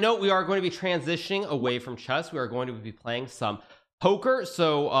on that note, we are going to be transitioning away from chess. We are going to be playing some poker.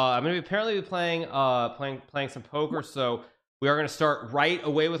 So I'm going to apparently be playing some poker. So we are going to start right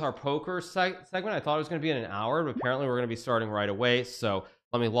away with our poker segment. I thought it was going to be in an hour, but apparently we're going to be starting right away. So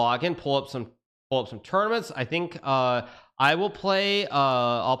let me log in, pull up some tournaments. I think I will play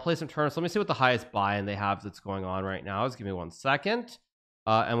I'll play some tournaments. Let me see what the highest buy-in they have that's going on right now. Just give me 1 second,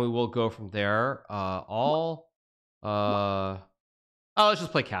 and we will go from there. Let's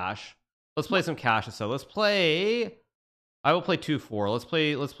just play cash. Let's play some cash. So let's play, I will play 2-4. Let's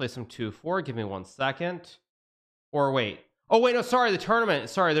play some 2-4. Give me 1 second. Or wait, no, sorry, the tournament,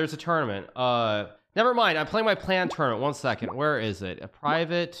 sorry, there's a tournament. Never mind, I'm playing my planned tournament. 1 second, where is it? A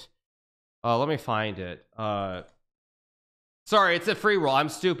private, let me find it. Sorry, it's a free roll. I'm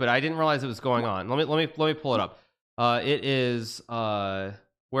stupid. I didn't realize it was going on. Let me pull it up. It is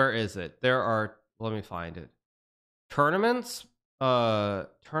where is it? There are, let me find it. Tournaments. Is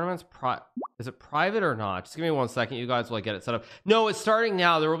it private or not? Just give me 1 second, you guys, while I get it set up. No, it's starting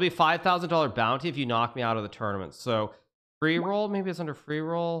now. There will be $5,000 bounty if you knock me out of the tournament. So free roll, maybe it's under free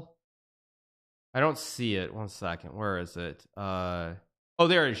roll. I don't see it. 1 second. Where is it? Oh,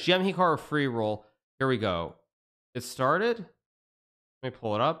 there it is. GMHikaru free roll. Here we go. It started. Let me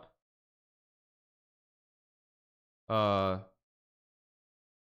pull it up.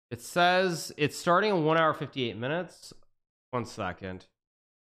 It says it's starting in 1 hour 58 minutes. 1 second.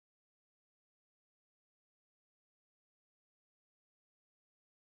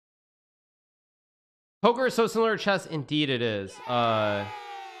 Poker is so similar to chess. Indeed it is.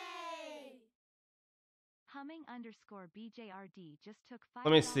 Humming_BJRD just took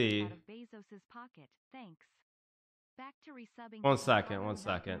Let me see. out of Bezos's pocket. Thanks. Back to resubbing. 1 second.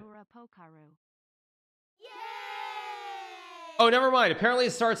 Oh, never mind. Apparently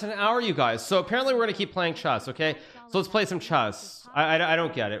it starts in an hour, you guys. So apparently we're gonna keep playing chess. Okay, so let's play some chess. I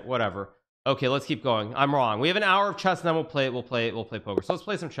don't get it. Whatever. Okay, let's keep going. I'm wrong. We have an hour of chess, and then we'll play poker. So let's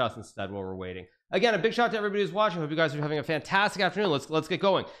play some chess instead while we're waiting. Again, a big shout out to everybody who's watching. Hope you guys are having a fantastic afternoon. Let's get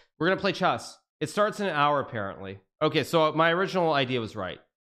going. We're gonna play chess. It starts in an hour apparently. Okay, so my original idea was right.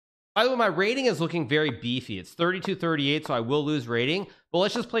 By the way, my rating is looking very beefy. It's 32-38, so I will lose rating. But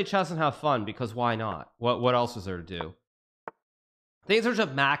let's just play chess and have fun, because why not? What else is there to do? Thanks so much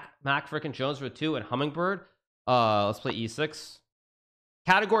of Mac frickin' Jones for 2 and Hummingbird. Let's play e6.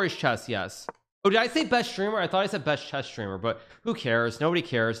 Categories chess, yes. Oh, did I say best streamer? I thought I said best chess streamer, but who cares? Nobody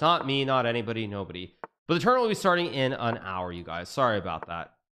cares. Not me, not anybody, nobody. But the tournament will be starting in an hour, you guys. Sorry about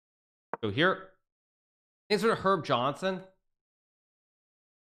that. So here. Thanks for Herb Johnson.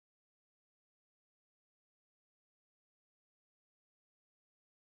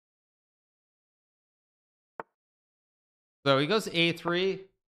 So he goes A3.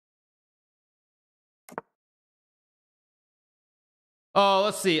 Oh,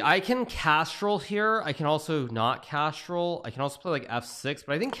 let's see. I can Castrol here. I can also not Castrol. I can also play like F6,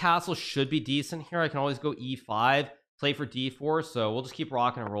 but I think Castle should be decent here. I can always go E5, play for D4. So we'll just keep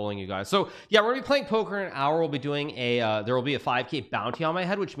rocking and rolling, you guys. So yeah, we're gonna be playing poker in an hour. We'll be doing a there will be a 5K bounty on my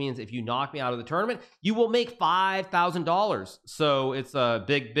head, which means if you knock me out of the tournament, you will make $5,000. So it's a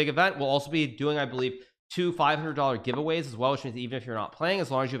big event. We'll also be doing, I believe, 2 $500 giveaways as well, which means even if you're not playing,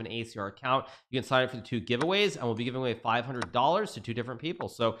 as long as you have an ACR account, you can sign up for the 2 giveaways, and we'll be giving away $500 to 2 different people.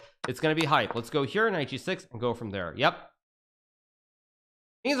 So it's going to be hype. Let's go here, knight g6, and go from there. Yep.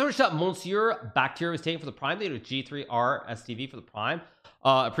 Thank you so much, Monsieur Bacteria was taken for the prime. They did G3R STV for the prime.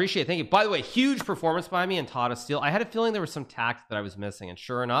 Appreciate it. Thank you. By the way, huge performance by me and Tata Steel. I had a feeling there was some tactic that I was missing, and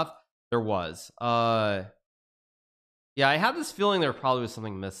sure enough, there was. Yeah, I had this feeling there probably was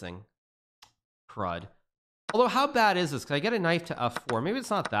something missing. Crud. Although, how bad is this? Can I get a knife to f4? Maybe it's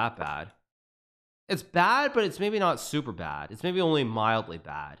not that bad. It's bad, but it's maybe not super bad. It's maybe only mildly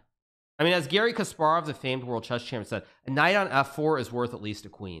bad. I mean, as Gary Kasparov, the famed world chess champion, said, a knight on f4 is worth at least a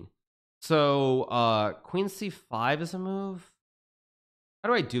queen. So, queen c5 is a move. How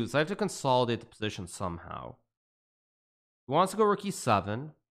do I do this? I have to consolidate the position somehow. He wants to go rook e7.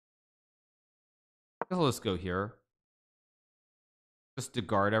 I guess I'll just go here. Just to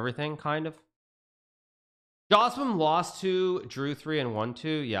guard everything, kind of. Jospem lost 2, drew 3, and won 2.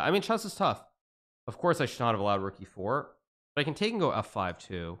 Yeah, I mean, chess is tough. Of course I should not have allowed rook e4, but I can take and go f5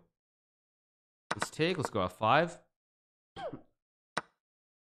 too. Let's go f5.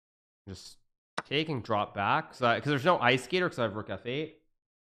 Just take and drop back because there's no ice skater because I have rook f8.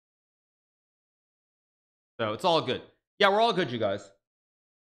 So it's all good. Yeah, we're all good, you guys.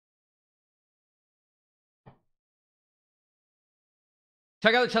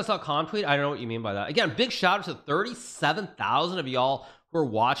 Check out the chess.com tweet. I don't know what you mean by that. Again, big shout out to 37,000 of y'all who are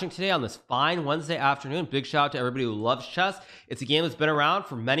watching today on this fine Wednesday afternoon. Big shout out to everybody who loves chess. It's a game that's been around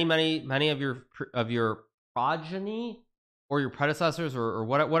for many of your progeny or your predecessors or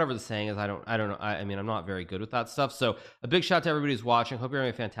whatever the saying is. I don't know. I mean, I'm not very good with that stuff. So a big shout out to everybody who's watching. Hope you're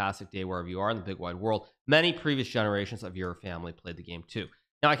having a fantastic day wherever you are in the big wide world. Many previous generations of your family played the game too.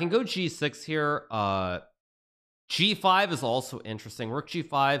 Now I can go g6 here. G5 is also interesting. Rook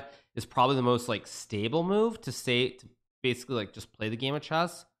G5 is probably the most like stable move to basically like just play the game of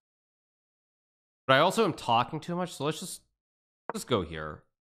chess. But I also am talking too much, so let's just go here.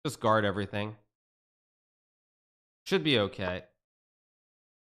 Just guard everything. Should be okay.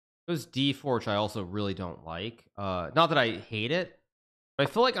 It was D4, which I also really don't like. Not that I hate it, but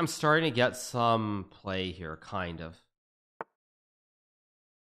I feel like I'm starting to get some play here, kind of.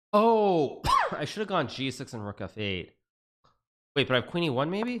 Oh, I should have gone G6 and rook f8. Wait, but I have queen e1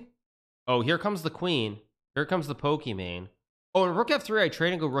 maybe? Oh, here comes the queen. Here comes the Pokemon. Oh, and rook f3 I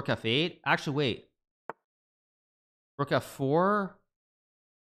trade and go rook f8. Actually, wait. Rook f4?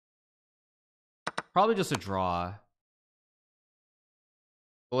 Probably just a draw.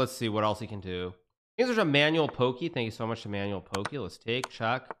 Well, let's see what else he can do. I think there's a manual pokey. Thank you so much to manual pokey. Let's take,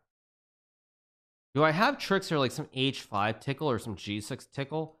 check. Do I have tricks here like some h5 tickle or some g6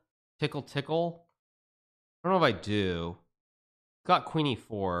 tickle? Tickle. I don't know if I do. Got queen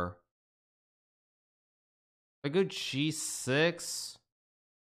e4. I go g6.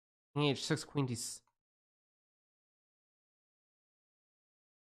 King h6, queen d6.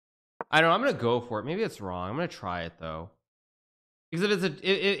 I don't know. I'm gonna go for it. Maybe it's wrong. I'm gonna try it though. Because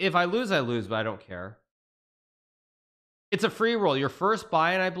if I lose, I lose, but I don't care. It's a free roll. Your first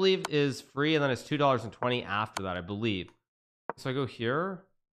buy-in, I believe, is free, and then it's $2.20 after that, I believe. So I go here.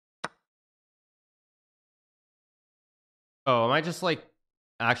 Oh, am I just like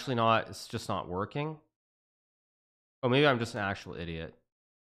actually not? It's just not working. Oh, maybe I'm just an actual idiot.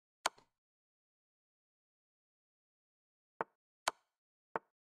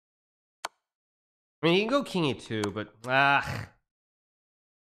 I mean, you can go king e2, but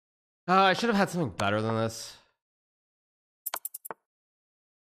I should have had something better than this.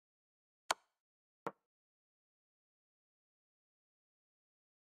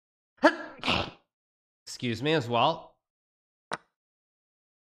 Excuse me as well.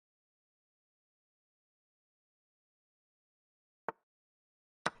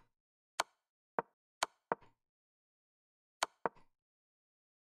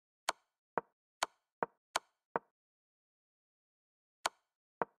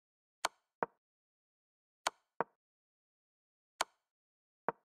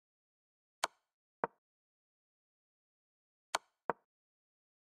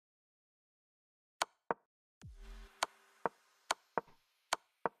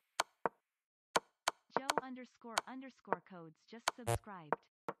 Joe__codes just subscribed.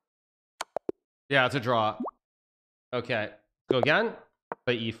 Yeah, it's a draw. Okay, go again.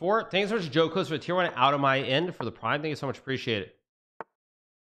 Play e4. Thanks so much, Joe Coast, for the tier 1 out of my end for the prime. Thank you so much. Appreciate it.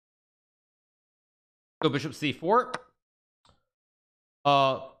 Go bishop c4.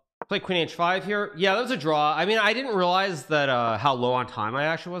 Play queen h5 here. Yeah, that was a draw. I mean, I didn't realize that how low on time I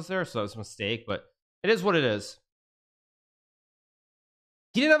actually was there, so it was a mistake, but it is what it is.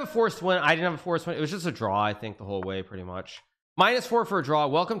 He didn't have a forced win. I didn't have a forced win. It was just a draw, I think, the whole way, pretty much. -4 for a draw.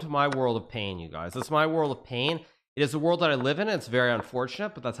 Welcome to my world of pain, you guys. That's my world of pain. It is the world that I live in. It's very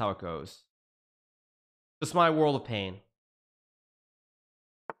unfortunate, but that's how it goes. Just my world of pain.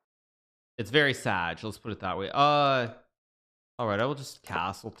 It's very sad. Let's put it that way. All right, I will just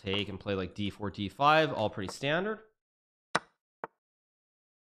castle take and play like d4, d5, all pretty standard.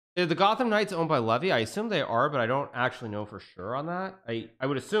 Are the Gotham Knights owned by Levy? I assume they are, but I don't actually know for sure on that. I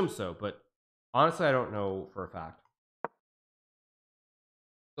would assume so, but honestly, I don't know for a fact.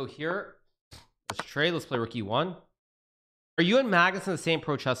 So here, let's trade. Let's play rook e1. Are you and Magnus in the same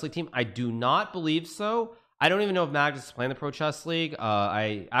Pro Chess League team? I do not believe so. I don't even know if Magnus is playing the Pro Chess League.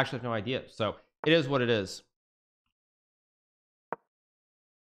 I actually have no idea. So it is what it is.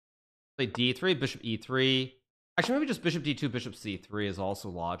 Play d3, bishop e3. Actually, maybe just bishop d2, bishop c3 is also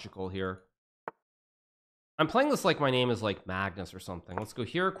logical here. I'm playing this like my name is like Magnus or something. Let's go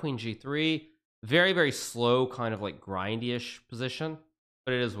here, queen g3. Very, very slow, kind of like grindy-ish position.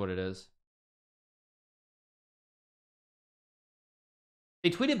 But it is what it is. They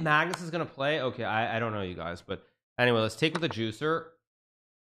tweeted Magnus is gonna play. Okay, I don't know you guys, but anyway, let's take with the juicer.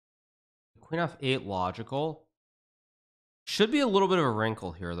 Queen f8 logical. Should be a little bit of a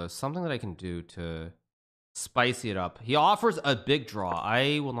wrinkle here though. Something that I can do to spicy it up. He offers a big draw.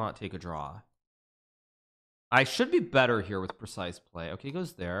 I will not take a draw. I should be better here with precise play. Okay, he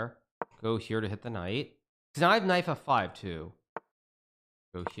goes there. Go here to hit the knight. Because now I have knife f5 too.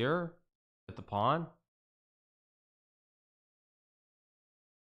 Go here. Hit the pawn.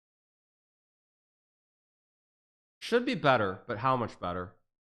 Should be better, but how much better?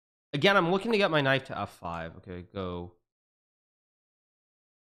 Again, I'm looking to get my knight to f5. Okay, go.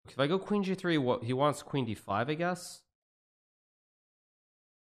 If I go queen g3, what he wants queen d5, I guess.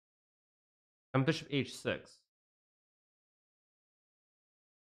 And bishop h6.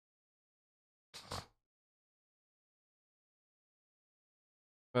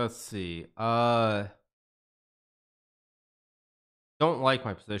 Let's see. Don't like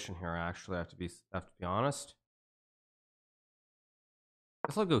my position here. Actually, I have to be honest.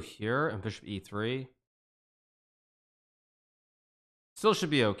 Guess I'll go here and bishop e3. Still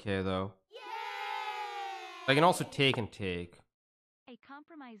should be okay though. Yay! I can also take and take. A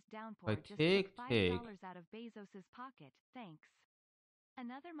compromised downpour just took $5 out of Bezos's pocket. Thanks.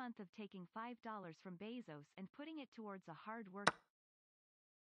 Another month of taking $5 from Bezos and putting it towards a hard work.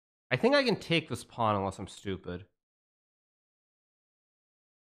 I think I can take this pawn unless I'm stupid.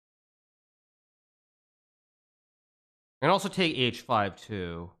 I can also take h5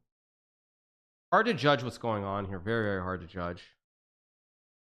 too. Hard to judge what's going on here. Very, very hard to judge.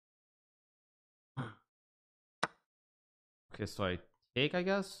 Okay, so I take, I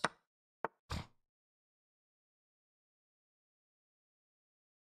guess. If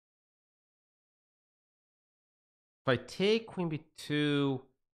I take queen b2,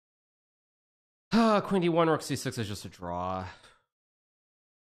 queen d1, rook c6 is just a draw.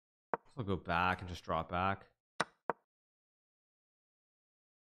 I'll go back and just drop back.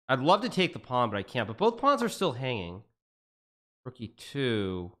 I'd love to take the pawn, but I can't. But both pawns are still hanging. Rook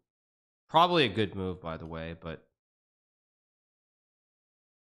e2, probably a good move, by the way, but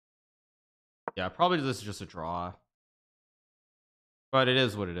yeah, probably this is just a draw. But it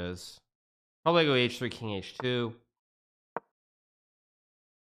is what it is. Probably go h3, king h2.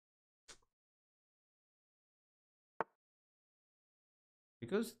 It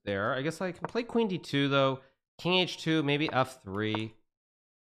goes there. I guess I can play queen d2 though. King h2, maybe f3.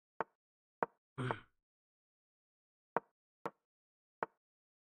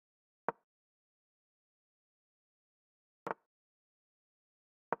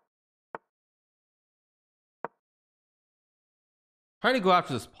 Trying to go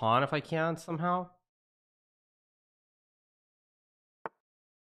after this pawn if I can somehow.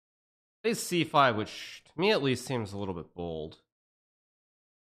 Play c5, which to me at least seems a little bit bold.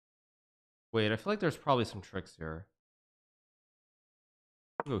 Wait, I feel like there's probably some tricks here.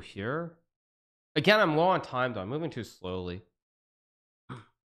 Go here. Again, I'm low on time though. I'm moving too slowly.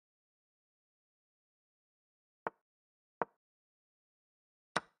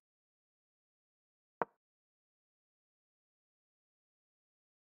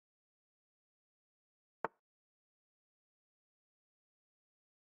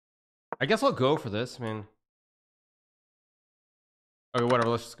 I guess I'll go for this. I mean, okay, whatever.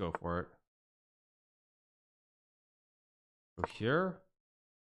 Let's just go for it. Go here.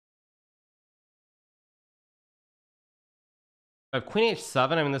 I have queen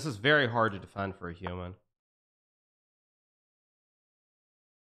h7. I mean, this is very hard to defend for a human.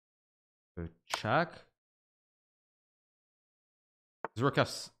 Go check. Rook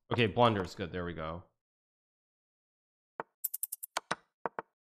f. Okay, blunder's good. There we go.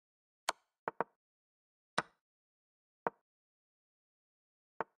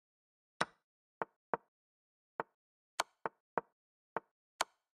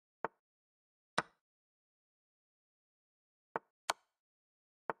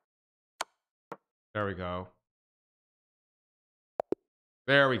 There we go.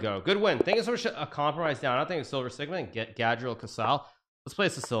 There we go. Good win. Thank you so much. A compromise down. I think it's Silver Sigma and get Gadriel Casal. Let's play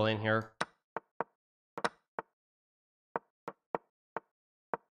Sicilian here.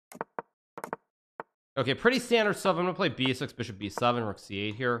 Okay, pretty standard stuff. I'm gonna play b6, bishop b7, rook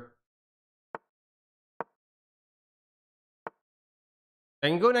c8 here. I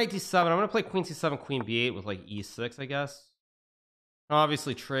can go knight d7. I'm gonna play queen c7, queen b8 with like e6, I guess.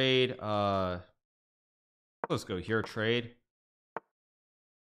 Obviously trade. Let's go here. Trade.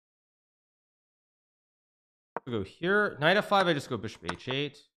 We'll go here. Knight f5. I just go bishop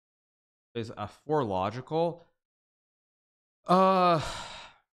h8. Is f4 logical? I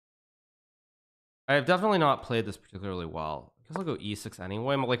have definitely not played this particularly well. guess I'll go e6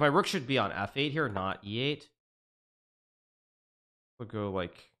 anyway. Like my rook should be on f8 here, not e8. We'll go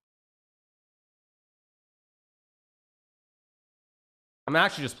like. I'm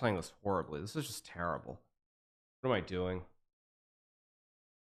actually just playing this horribly. This is just terrible. What am I doing?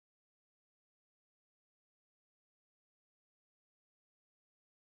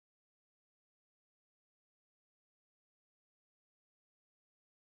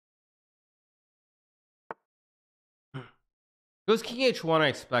 Goes king h1. I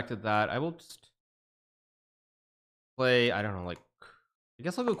expected that. I will just play. I don't know. Like, I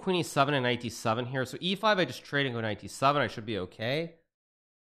guess I'll go queen e7 and knight d7 here. So e5. I just trade and go knight d7. I should be okay.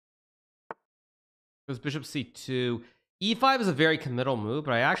 Goes bishop c2. e5 is a very committal move,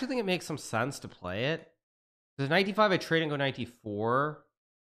 but I actually think it makes some sense to play it. Because knight d5, I trade and go knight d4.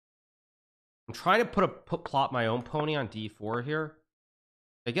 I'm trying to plop my own pony on d4 here.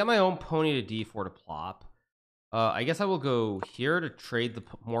 I get my own pony to d4 to plop. I guess I will go here to trade the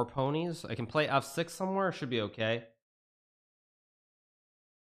more ponies. I can play f6 somewhere. Should be okay.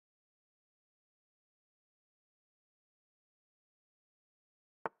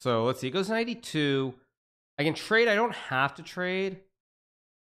 So let's see. It goes 92. I can trade. I don't have to trade.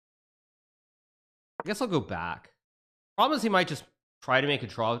 I guess I'll go back. Problem is he might just try to make a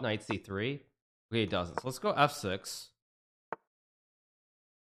draw with knight c3. Okay, he doesn't. So let's go f6.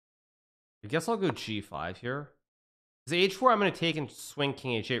 I guess I'll go g5 here. Because h4, I'm going to take and swing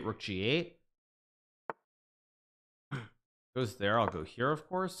king h8, rook g8. Goes there. I'll go here, of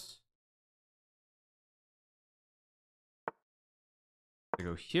course. I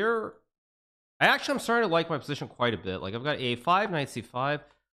go here. I'm starting to like my position quite a bit. Like I've got a5, knight c5. Okay,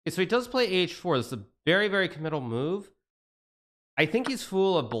 so he does play h4. This is a very, very committal move. I think he's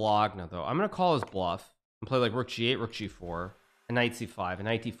full of Bologna, though. I'm going to call his bluff and play like rook g8, rook g4, and knight c5, and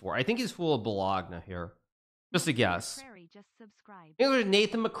knight d4. I think he's full of Bologna here. Just a guess. Thanks to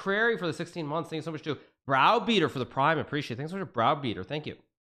Nathan McCrary for the 16 months. Thank you so much to Browbeater for the Prime. I appreciate it. Thanks so much to Browbeater. Thank you.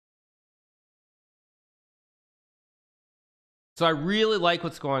 So I really like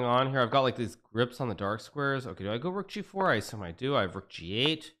what's going on here. I've got like these grips on the dark squares. Okay, do I go rook g4? I assume I do. I have rook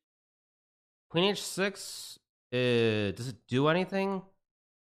g8. Queen h6. Does it do anything?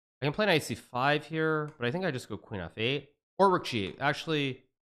 I can play knight c5 here, but I think I just go queen f8 or rook g8. Actually,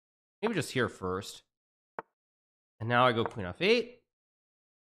 maybe just here first. And now I go queen f8.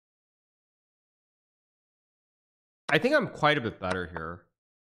 I think I'm quite a bit better here.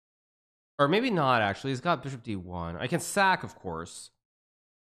 Or maybe not, actually. He's got bishop d1. I can sack, of course.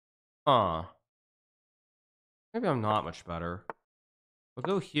 Maybe I'm not much better. We'll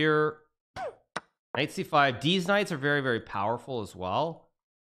go here. Knight c5. These knights are very, very powerful as well.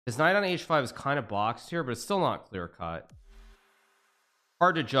 His knight on h5 is kind of boxed here, but it's still not clear cut.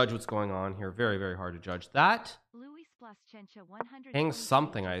 Hard to judge what's going on here. Very, very hard to judge. That hangs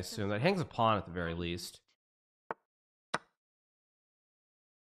something, I assume. That hangs a pawn at the very least.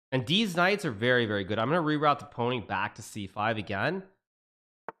 And these knights are very, very good. I'm going to reroute the pony back to c5 again.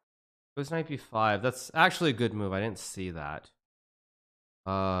 Goes knight b5. That's actually a good move. I didn't see that.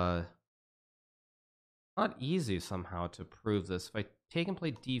 Not easy somehow to prove this. If I take and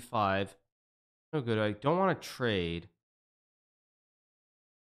play d5, no good. I don't want to trade.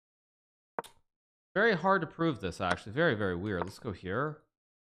 Very hard to prove this, actually. Very, very weird. Let's go here.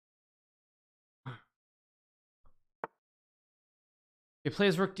 He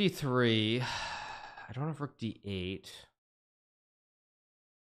plays rook d3. I don't have rook d8.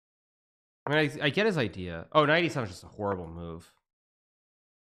 I mean, I get his idea. Oh, knight e7 is just a horrible move.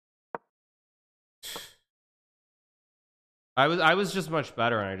 I was just much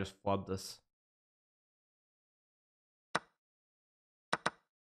better, and I just flubbed this.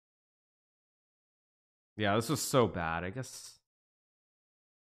 Yeah, this was so bad. I guess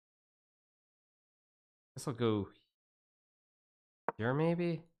I'll go here,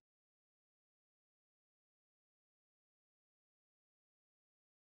 maybe.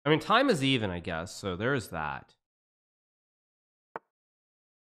 I mean, time is even, I guess. So there's that.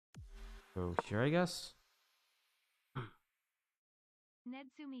 Go here, I guess.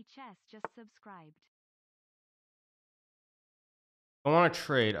 Nedzumi Chess just subscribed. I want to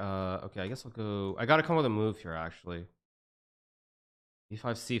trade. Okay, I guess I'll go. I gotta come with a move here, actually. e5,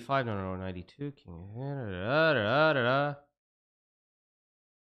 c5. No, 92. King.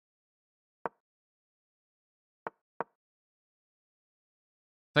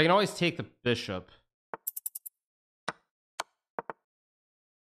 So I can always take the bishop.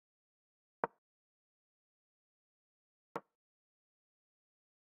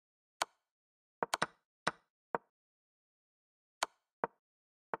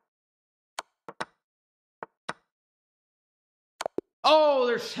 Oh,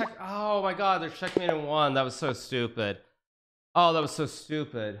 there's check. Oh my god, there's checkmate in one. That was so stupid. Oh, that was so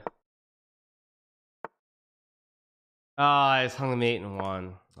stupid. Ah, I just hung the mate in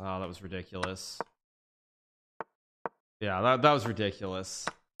one. Oh, that was ridiculous. Yeah, that was ridiculous.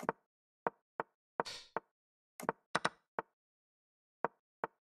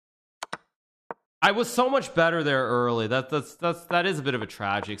 I was so much better there early. That is a bit of a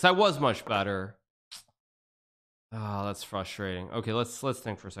tragedy because I was much better. Oh, that's frustrating. Okay, let's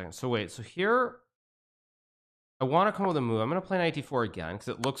think for a second. So wait, so here I want to come with a move. I'm gonna play knight d4 again because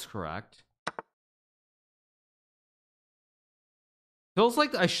it looks correct. Feels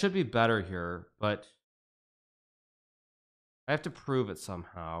like I should be better here, but I have to prove it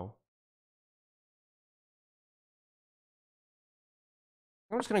somehow.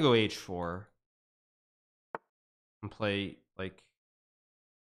 I'm just gonna go h4 and play like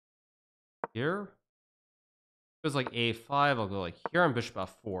here. It was like a5. I'll go like here on bishop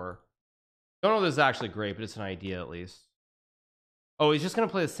f4. Don't know if this is actually great, but it's an idea at least. Oh, he's just gonna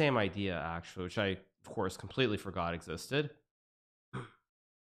play the same idea actually, which I of course completely forgot existed.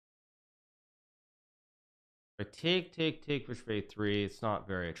 I take bishop a3. It's not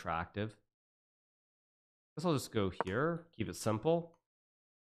very attractive. Guess I'll just go here, keep it simple.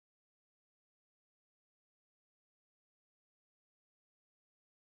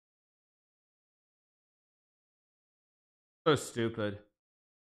 So stupid.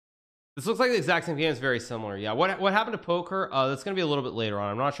 This looks like the exact same game. Is very similar. Yeah. What happened to poker? That's gonna be a little bit later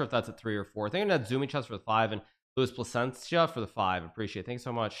on. I'm not sure if that's at 3 or 4. I think I had Zoomy Chess for the 5 and Louis Placencia for the 5. Appreciate it. Thanks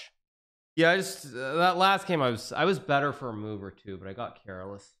so much. Yeah, I just that last game I was better for a move or two, but I got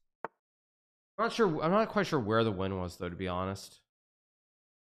careless. I'm not quite sure where the win was though, to be honest.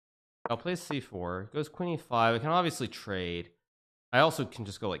 I'll play c4. Goes queen e5. I can obviously trade. I also can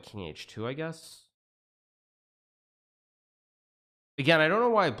just go like king h2, I guess. Again, I don't know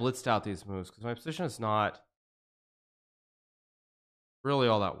why I blitzed out these moves because my position is not really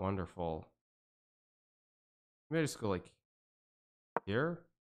all that wonderful. Maybe I just go like here.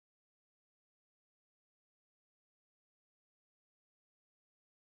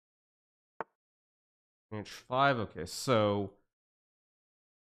 H5. Okay, so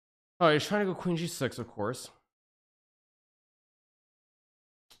he's trying to go queen g6, of course.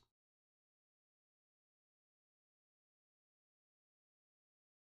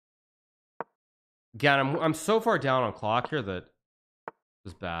 Again, I'm so far down on clock here that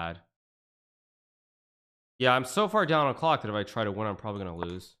this is bad. Yeah, I'm so far down on clock that if I try to win, I'm probably gonna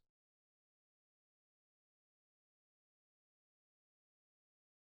lose.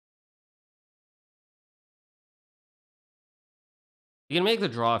 He can make the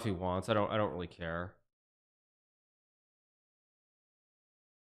draw if he wants. I don't really care.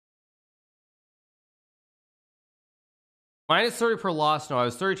 Minus 30 per loss. No, I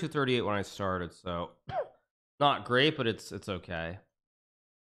was 32-38 when I started, so not great, but it's okay.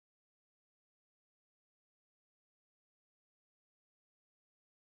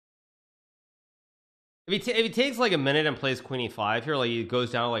 If he takes like a minute and plays queen e5 here, like he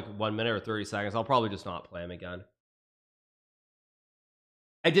goes down to like 1 minute or 30 seconds, I'll probably just not play him again.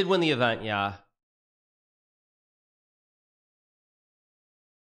 I did win the event, yeah.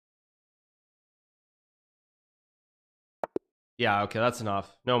 Yeah, okay, that's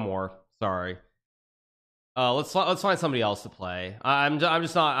enough. No more. Sorry. Let's find somebody else to play. I'm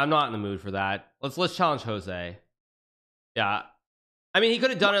not in the mood for that. Let's challenge Jose. Yeah. I mean, he could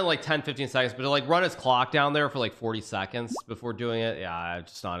have done it in like 10-15 seconds, but to like run his clock down there for like 40 seconds before doing it, yeah, I'm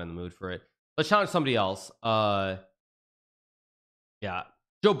just not in the mood for it. Let's challenge somebody else. Yeah.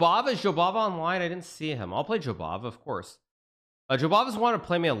 Jobava, is Jobava online? I didn't see him. I'll play Jobava, of course. Jobava's wanted to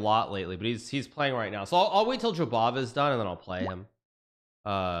play me a lot lately, but he's playing right now. So I'll wait till Jobava is done and then I'll play him.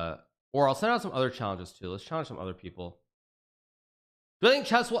 Or I'll send out some other challenges too. Let's challenge some other people. Do I think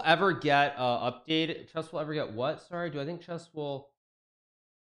chess will ever get updated? Chess will ever get what? Sorry, do I think chess will?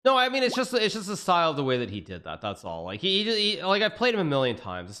 No, I mean it's just the style of the way that he did that. That's all. Like he like I've played him a million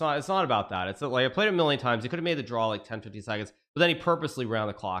times. It's not about that. It's like I played him a million times. He could have made the draw like 10-15 seconds, but then he purposely ran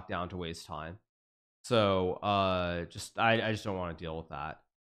the clock down to waste time. So I just don't want to deal with that.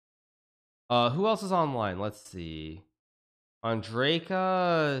 Who else is online? Let's see.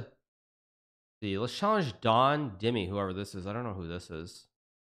 Andreka. See, let's challenge Don Dimmy, whoever this is. I don't know who this is.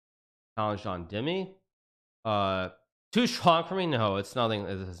 Challenge Don Dimmy. Too strong for me? No, it's nothing.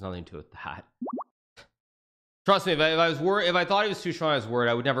 It has nothing to do with that. Trust me, if I was worried, if I thought he was too strong, I was worried.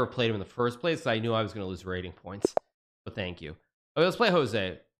 I would never have played him in the first place. I knew I was going to lose rating points. But thank you. Okay, let's play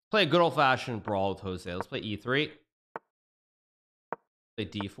Jose. Play a good old fashioned brawl with Jose. Let's play E3. Play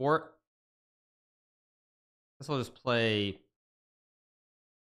D4. Guess I'll just play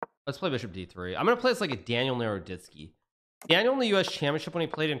Let's play bishop d3. I'm gonna play this like a Daniel Naroditsky. Daniel in the US Championship when he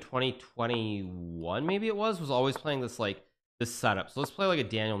played in 2021, maybe it was always playing this like this setup. So let's play like a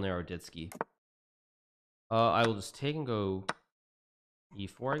Daniel Naroditsky. I will just take and go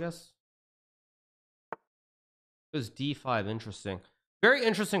e4, I guess. It was d5. Interesting. Very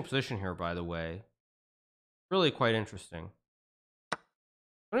interesting position here, by the way. Really quite interesting. I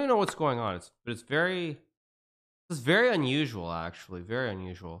don't even know what's going on. It's very unusual, actually. Very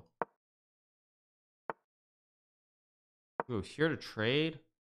unusual. Go here to trade.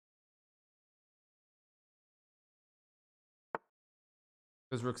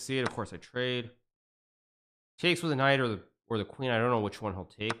 Because rook c8, of course I trade. Takes with a knight or the queen. I don't know which one he'll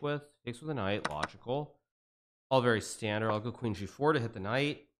take with. Takes with a knight, logical. All very standard. I'll go queen g4 to hit the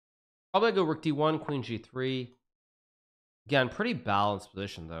knight. Probably go rook d1, queen g3. Again, pretty balanced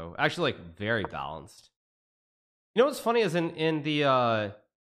position though. Actually, like very balanced. You know what's funny is in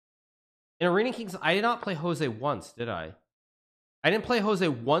Arena Kings, I did not play Jose once, did I? I didn't play Jose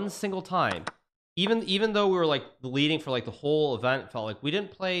one single time. Even though we were like leading for like the whole event, it felt like we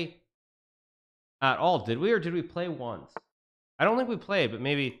didn't play at all, did we? Or did we play once? I don't think we played, but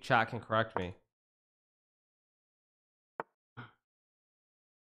maybe chat can correct me.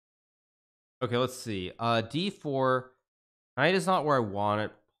 Okay, let's see. D4. Knight is not where I want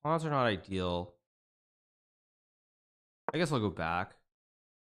it. Pawns are not ideal. I guess I'll go back.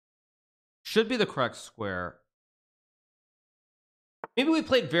 Should be the correct square. Maybe we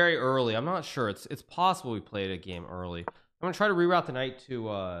played very early. I'm not sure. It's possible we played a game early. I'm gonna try to reroute the knight to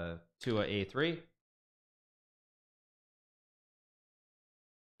a3.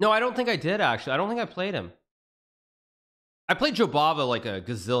 No, I don't think I did actually. I don't think I played him. I played Jobava like a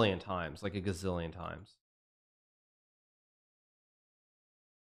gazillion times,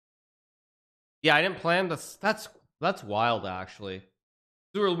 Yeah, I didn't plan. That's wild actually.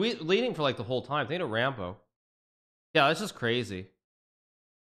 We were leading for like the whole time. They had a Rambo. Yeah, that's just crazy.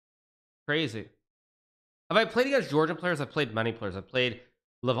 Crazy. Have I played against Georgian players? I've played many players. I've played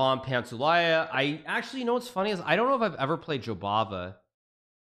Levon Pantulaya. I actually, you know what's funny is I don't know if I've ever played Jobava.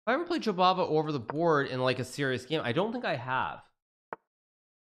 If I ever played Jobava over the board in like a serious game, I don't think I have.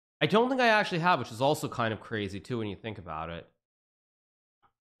 I don't think I actually have, which is also kind of crazy too when you think about it.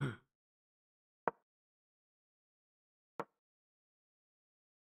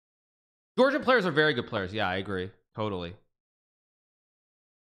 Georgian players are very good players. Yeah, I agree. Totally.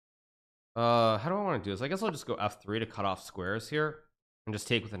 How do I want to do this? I guess I'll just go f3 to cut off squares here and just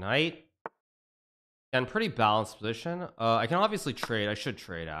take with a knight. And pretty balanced position. I can obviously trade. I should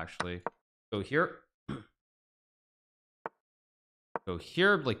trade actually. Go here. Go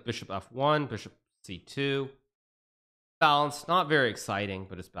here, like bishop f1, bishop c2. Balanced. Not very exciting,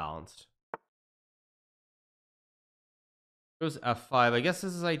 but it's balanced. Goes f5. I guess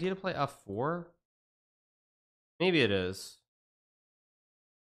this is idea to play f4. Maybe it is.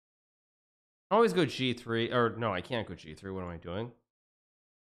 I always go g3, or no, I can't go g3. What am I doing?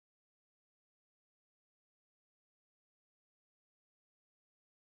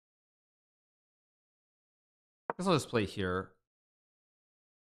 I guess I'll just play here.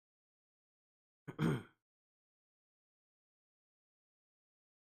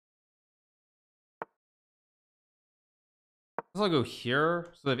 I'll go here.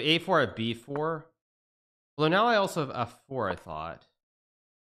 So I have a4 at b4. Although now I also have f4, I thought.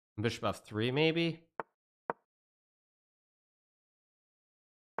 Bishop f3, maybe?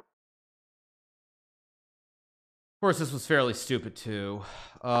 Of course, this was fairly stupid, too.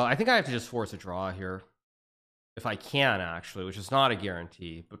 I think I have to just force a draw here. If I can, actually, which is not a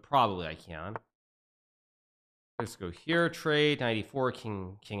guarantee, but probably I can. Let's go here, trade, 94,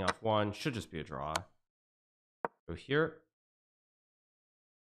 king f1. Should just be a draw. Go here.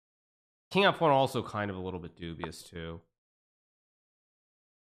 King f1 also kind of a little bit dubious, too.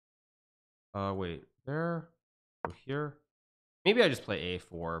 Wait, there. Go here. Maybe I just play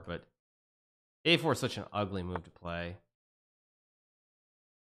a4, but a4 is such an ugly move to play.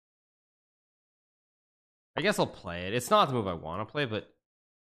 I guess I'll play it. It's not the move I want to play, but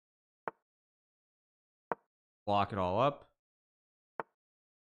block it all up.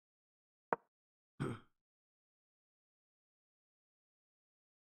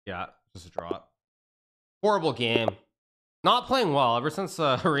 Yeah, just a draw. Horrible game. Not playing well ever since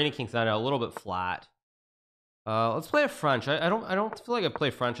Arena Kings ended, a little bit flat. Let's play a French. I don't feel like I play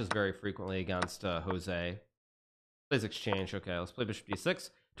Frenches very frequently against Jose. Plays exchange. Okay, let's play bishop d6.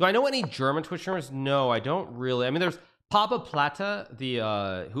 Do I know any German Twitch streamers? No, I don't really. I mean, there's Papa Plata,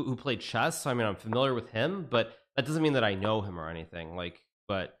 the who played chess. So I mean, I'm familiar with him, but that doesn't mean that I know him or anything. Like,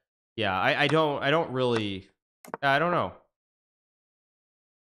 but yeah, I don't really. I don't know.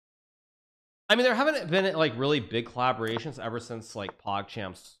 I mean, there haven't been like really big collaborations ever since like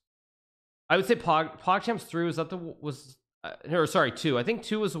PogChamps. I would say PogChamps 3 was that or sorry, 2. I think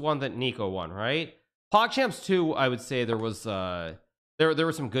 2 was the one that Nico won, right? PogChamps 2, I would say there was there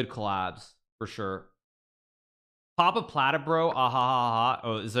were some good collabs for sure. Papa Plata bro, ah ha ha ha.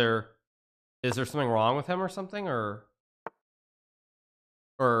 Oh, is there something wrong with him or something, or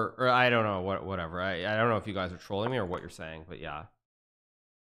I don't know, whatever. I don't know if you guys are trolling me or what you're saying, but yeah.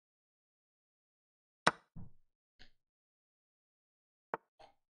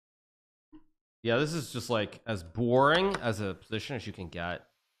 Yeah, this is just like as boring as a position as you can get.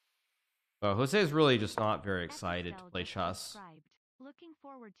 Jose is really just not very excited to play chess. Looking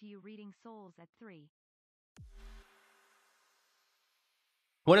forward to you reading Souls at 3.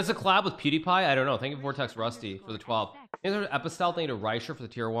 When is a collab with PewDiePie? I don't know. Thank you, Vortex Rusty, for the 12. There's Epistel. Thank you to Reicher for the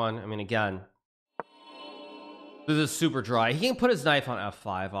tier 1. I mean, again, this is super dry. He can put his knife on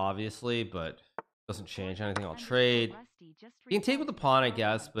F5, obviously, but doesn't change anything. I'll trade. He can take with the pawn, I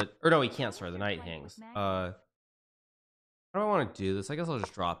guess, but or no, he can't. Sorry, the knight hangs. How do I want to do this? I guess I'll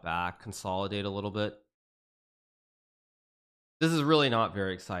just drop back, consolidate a little bit. This is really not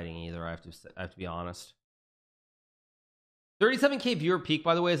very exciting either. I have to be honest. 37k viewer peak,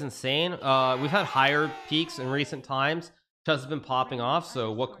 by the way, is insane. We've had higher peaks in recent times. Chess has been popping off,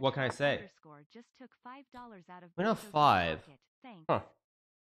 so what can I say? We have 5. Huh.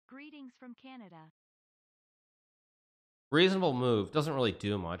 Greetings from Canada. Reasonable move. Doesn't really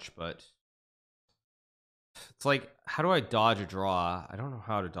do much, but it's like, how do I dodge a draw? I don't know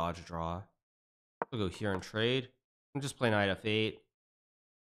how to dodge a draw. I'll go here and trade. I'm just play knight f8.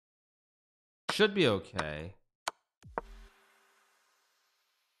 Should be okay.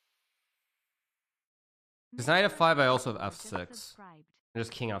 Because knight f5, I also have f6. There's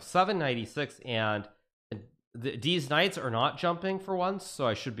king f7, knight e6, and these knights are not jumping for once, so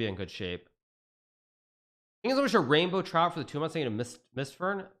I should be in good shape. Thank you so much to Rainbow Trout for the 2 months. Thank you to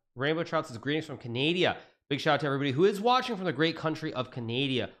Mistfern. Rainbow Trout says greetings from Canada. Big shout out to everybody who is watching from the great country of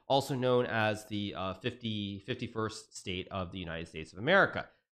Canada, also known as the 51st state of the United States of America.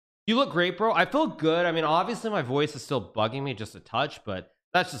 You look great, bro. I feel good. I mean, obviously my voice is still bugging me just a touch, but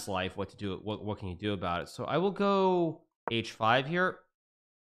that's just life. What to do? What can you do about it? So I will go h5 here.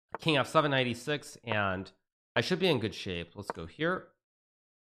 King f7, knight e6, and I should be in good shape. Let's go here.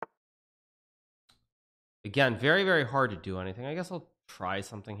 Again, very, very hard to do anything. I guess I'll try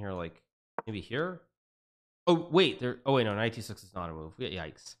something here, like maybe here. Oh, wait. Oh, wait, no. Knight e6 is not a move.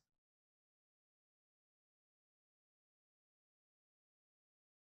 Yikes.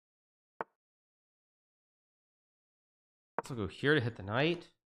 So go here to hit the knight.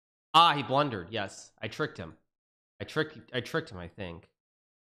 Ah, he blundered. Yes, I tricked him. I tricked him, I think.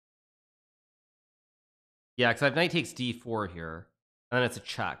 Yeah, because I have knight takes d4 here, and then it's a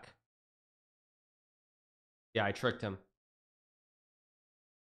check. Yeah, I tricked him.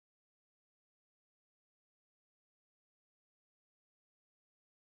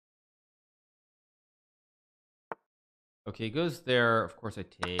 Okay, he goes there. Of course I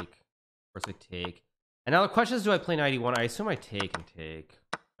take. Of course I take. And now the question is, do I play knight e1? I assume I take and take.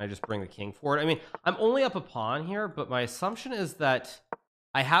 I just bring the king forward. I mean, I'm only up a pawn here, but my assumption is that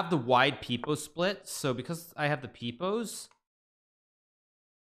I have the wide peepo split. So because I have the peepos,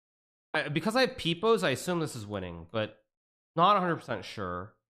 I assume this is winning, but not 100%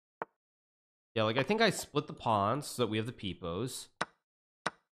 sure. Yeah, like I think I split the pawns so that we have the peepos.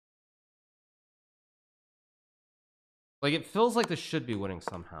 Like it feels like this should be winning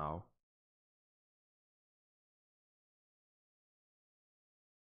somehow.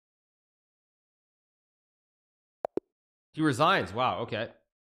 He resigns. Wow, okay.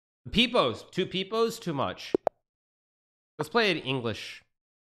 Peepos. 2 peepos, too much. Let's play it in English.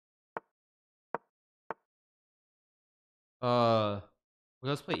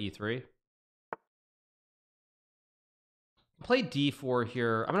 Let's play e3. Play d4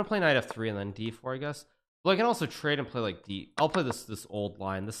 here. I'm gonna play knight f3 and then d4, I guess. Well, I can also trade and play like I'll play this old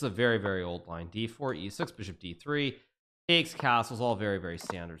line. This is a very, very old line. d4, e6, bishop d3, takes, castles, all very, very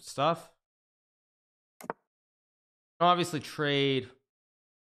standard stuff. Obviously trade.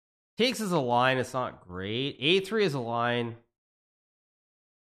 Takes is a line, it's not great. a3 is a line.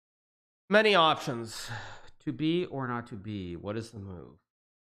 Many options. To be or not to be. What is the move?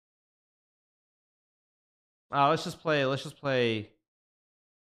 Let's just play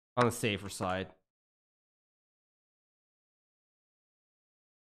on the safer side.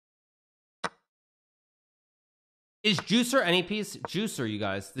 Is juicer any piece? Juicer, you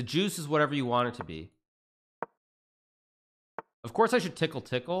guys. The juice is whatever you want it to be. Of course I should tickle.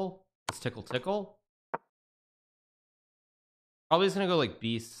 Let's tickle. Probably is gonna go like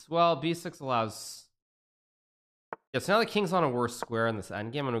well, b6 allows. Yeah, so now the king's on a worse square in this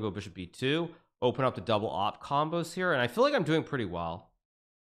endgame. I'm gonna go bishop b2, open up the double op combos here, and I feel like I'm doing pretty well.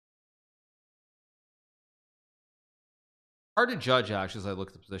 Hard to judge actually as I look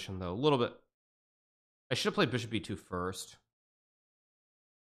at the position though. A little bit. I should have played bishop b2 first.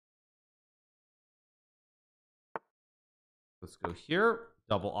 Let's go here.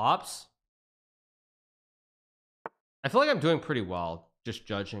 Double ops. I feel like I'm doing pretty well, just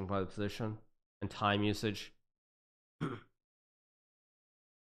judging by the position and time usage. How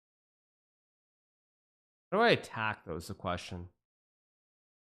do I attack though is the question.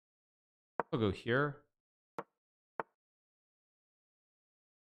 I'll go here.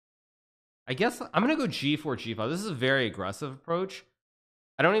 I guess I'm gonna go g4 g5. This is a very aggressive approach.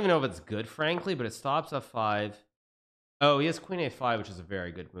 I don't even know if it's good, frankly, but it stops f5. Oh, he has queen a5, which is a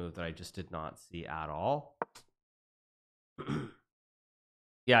very good move that I just did not see at all.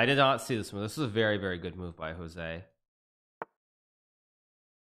 Yeah, I did not see this move. This is a very, very good move by Jose.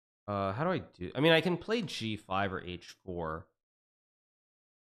 How do I do? I mean, I can play g5 or h4.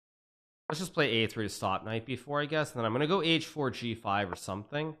 Let's just play a3 to stop knight b4, I guess. And then I'm gonna go h4 g5 or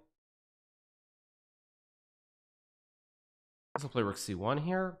something. I'll play rook c1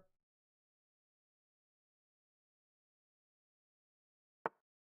 here.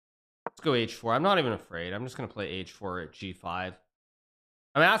 Let's go h4. I'm not even afraid. I'm just going to play h4 at g5.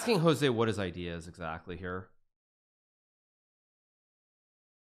 I'm asking Jose what his idea is exactly here.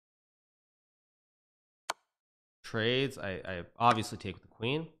 Trades. I obviously take with the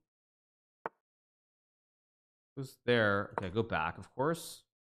queen. Who's there? Okay, go back, of course.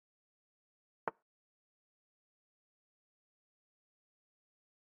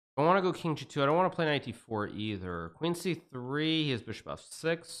 I want to go king g2. I don't want to play knight d4 either. Queen c3. He has bishop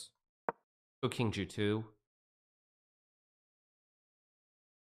f6. Go king g2.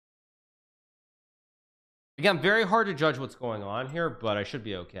 Again, very hard to judge what's going on here, but I should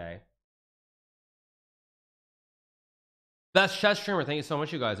be okay. Best chess streamer. Thank you so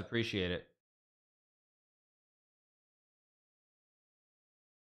much, you guys. Appreciate it.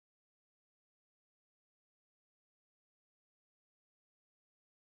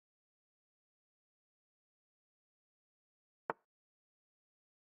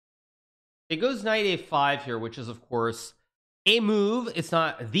 It goes knight a5 here, which is, of course, a move. It's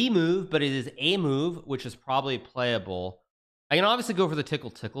not the move, but it is a move, which is probably playable. I can obviously go for the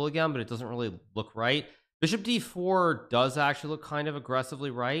tickle again, but it doesn't really look right. Bishop d4 does actually look kind of aggressively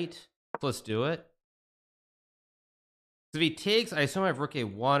right. So let's do it. If he takes, I assume I have rook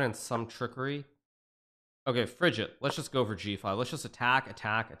a1 and some trickery. Okay, frigid. Let's just go for g5. Let's just attack,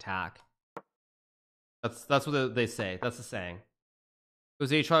 attack, attack. That's what they say. That's the saying. Goes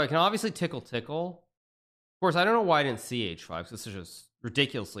h5. I can obviously tickle. Of course, I don't know why I didn't see h5 because this is just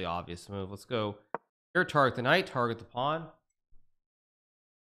ridiculously obvious move. Let's go here. Target the knight. Target the pawn.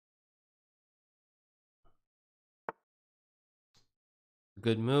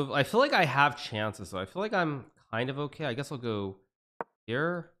 Good move. I feel like I have chances though. I feel like I'm kind of okay. I guess I'll go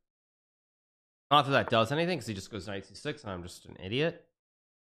here. Not that does anything because he just goes knight c6 and I'm just an idiot.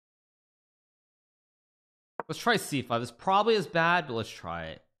 Let's try c5. This probably is bad, but let's try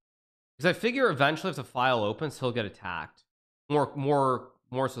it. Because I figure eventually if the file opens, he'll get attacked. More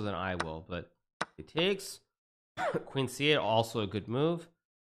so than I will. But he takes. Queen c8, also a good move.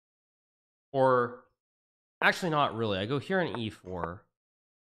 Or actually not really. I go here in e4.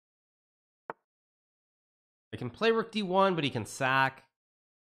 I can play rook d1, but he can sack.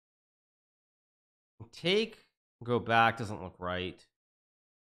 Take, go back, doesn't look right.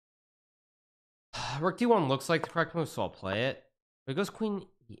 Rook d1 looks like the correct move, so I'll play it. But it goes queen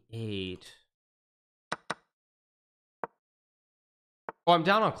e8. Oh, I'm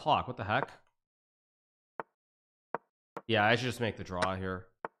down on clock. What the heck? Yeah, I should just make the draw here.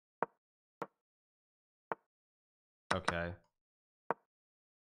 Okay.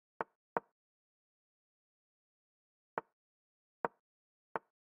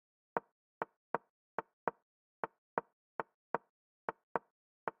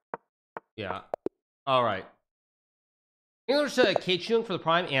 Yeah. All right. English to Kate Chung for the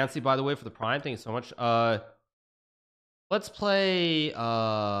prime. Ansi, by the way, for the prime. Thank you so much. Let's play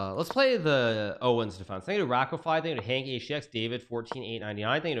the Owens defense. Thank you to Rakofy, thank you to Hank HTX, David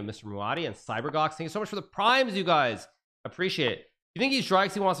 14899, thank you to Mr. Muadi and Cybergox. Thank you so much for the primes, you guys. Appreciate it. You think he's dry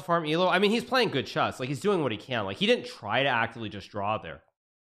because he wants to farm Elo? I mean, he's playing good chess. Like, he's doing what he can. Like, he didn't try to actively just draw there.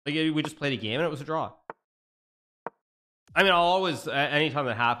 Like, we just played a game and it was a draw. I mean, I'll always, anytime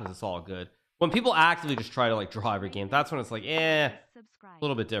that happens, it's all good. When people actively just try to, like, draw every game, that's when it's like, a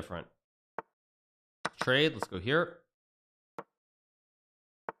little bit different. Trade, let's go here.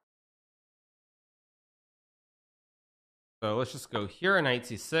 So let's just go here, knight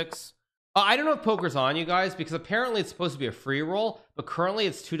c6. I don't know if poker's on, you guys, because apparently it's supposed to be a free roll, but currently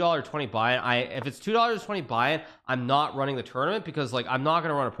it's $2.20 buy-in. If it's $2.20 buy-in, I'm not running the tournament because like I'm not going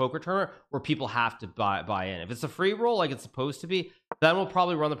to run a poker tournament where people have to buy in. If it's a free roll like it's supposed to be, then we'll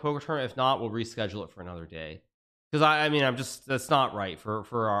probably run the poker tournament. If not, we'll reschedule it for another day. Because I mean, I'm just, that's not right for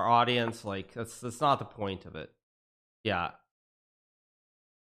our audience. Like that's not the point of it. Yeah,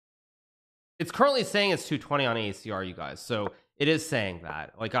 it's currently saying it's 220 on ACR, you guys. So it is saying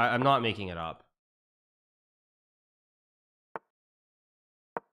that. Like I'm not making it up.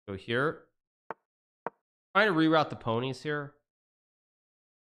 Go here. Trying to reroute the ponies here.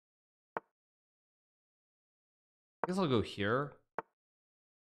 I guess I'll go here.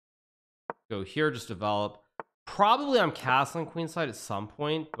 Go here, just develop. Probably I'm castling queenside at some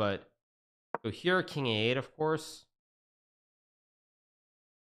point, but go here, king a8, of course.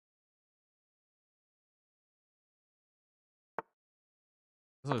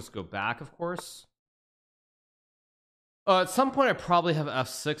 I'll just go back, of course. At some point I probably have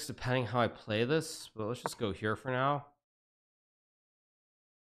f6 depending how I play this, but let's just go here for now.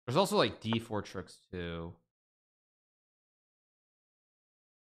 There's also like d4 tricks too.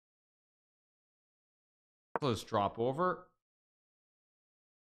 So let's drop over.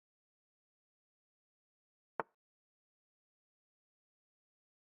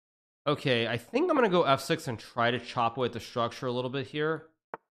 Okay, I think I'm gonna go f6 and try to chop away at the structure a little bit here.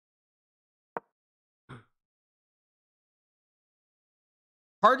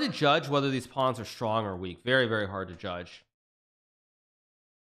 Hard to judge whether these pawns are strong or weak. Very, very hard to judge.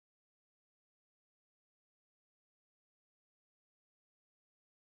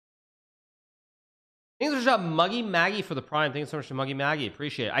 Thanks so much to Muggy Maggie for the prime. Thanks so much to Muggy Maggie.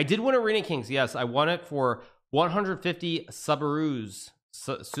 Appreciate it. I did win Arena Kings. Yes, I won it for 150 Subarus.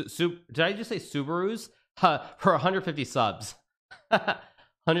 Did I just say Subarus? For 150 subs.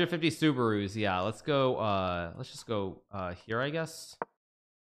 150 Subarus. Yeah, let's go. Let's just go here, I guess.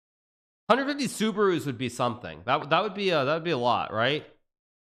 150 Subarus would be something. That would be a lot, right?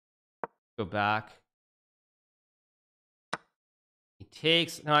 Go back. He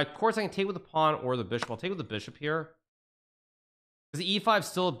takes. Now, of course, I can take with the pawn or the bishop. I'll take with the bishop here. Because the e5 is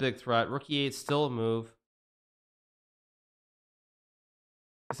still a big threat. Rook e8 still a move.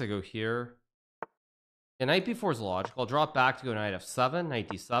 I guess I go here. Yeah, knight b4 is logical. I'll drop back to go knight f7, knight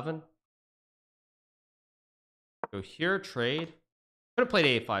d7. Go here, trade. Could have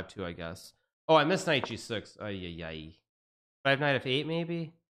played a5 too, I guess. Oh, I missed knight g6. Ay. I have knight f8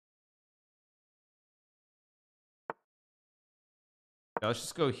 maybe? Yeah, let's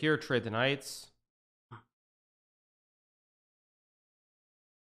just go here, trade the knights.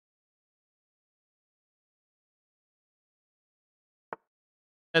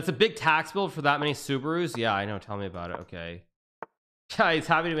 That's a big tax bill for that many Subarus. Yeah, I know. Tell me about it. Okay. Yeah, he's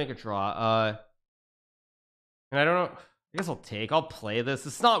happy to make a draw. And I don't know. I guess I'll play this.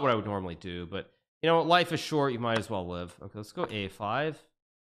 It's not what I would normally do, but you know, life is short. You might as well live. Okay, let's go a5.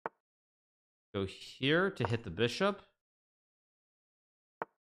 Go here to hit the bishop.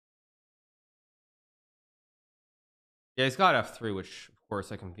 Yeah, he's got f3, which of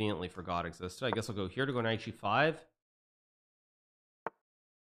course I conveniently forgot existed. I guess I'll go here to go knight g5.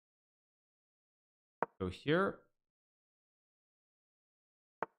 Go here.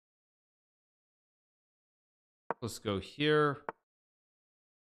 Let's go here.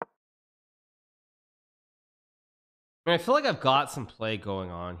 I mean, I feel like I've got some play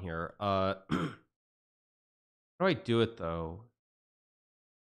going on here. How do I do it though?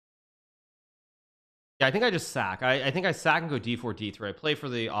 Yeah, I think I just sack. I think I sack and go d4, d3. I play for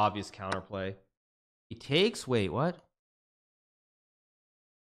the obvious counterplay. He takes. Wait, what?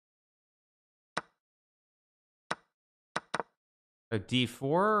 A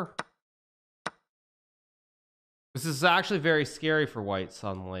d4. This is actually very scary for white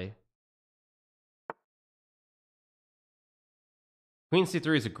suddenly. Queen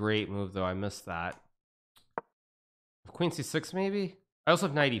c3 is a great move though. I missed that. Queen c6 maybe? I also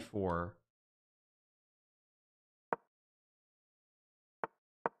have knight e4.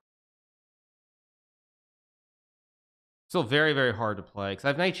 Still very, very hard to play because I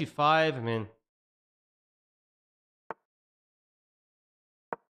have knight g5. I mean,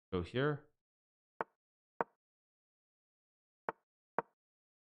 go here.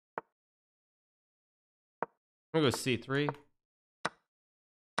 I'm gonna go c3. Of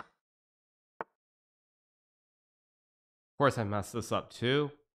course, I messed this up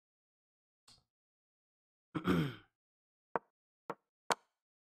too.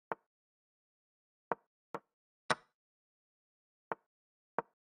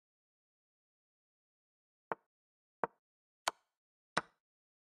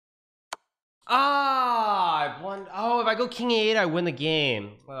 Ah, I won. Oh, if I go king e8, I win the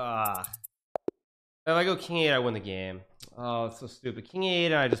game. Ah. If I go king e8, I win the game. Oh, it's so stupid. King e8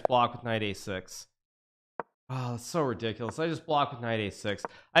 and I just block with knight a6. Oh, that's so ridiculous. I just block with knight a6.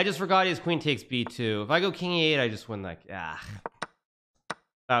 I just forgot his queen takes b2. If I go king e8, I just win that. Ah,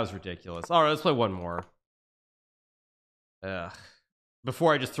 that was ridiculous. All right, let's play one more. Ugh.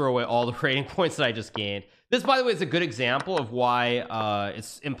 Before I just throw away all the rating points that I just gained. This, by the way, is a good example of why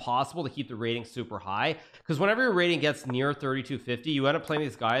it's impossible to keep the rating super high, because whenever your rating gets near 3250, you end up playing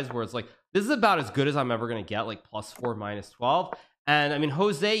these guys where it's like, this is about as good as I'm ever going to get, like +4 -12. And I mean,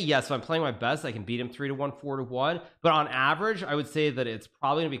 Jose, yes, if I'm playing my best, I can beat him 3-1, 4-1, but on average I would say that it's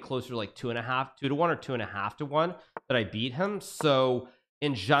probably gonna be closer to like 2.5, 2-1 or 2.5-1 that I beat him. So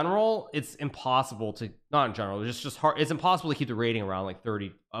in general, it's impossible to, not in general, it's just hard, it's impossible to keep the rating around like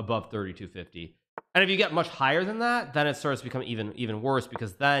 30, above 3250. And if you get much higher than that, then it starts to become even worse,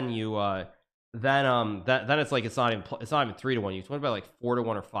 because then you then it's like it's not even 3-1, you win by like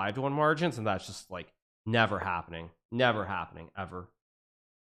 4-1 or 5-1 margins, and that's just like never happening ever.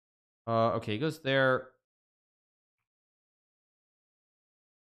 Okay, he goes there.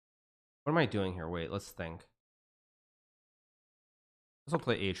 What am I doing here? Wait, let's think. Let's also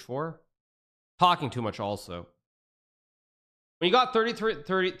play h4. Talking too much also. When you got 33,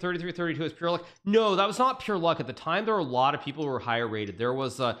 32 as pure luck. No, that was not pure luck. At the time, there were a lot of people who were higher rated. There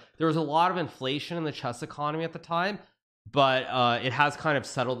was a lot of inflation in the chess economy at the time, but it has kind of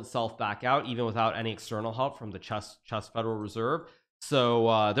settled itself back out, even without any external help from the chess Federal Reserve.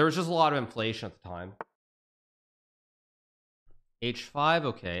 So there was just a lot of inflation at the time. h5.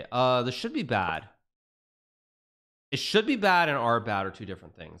 Okay, this should be bad. It should be bad and are bad are two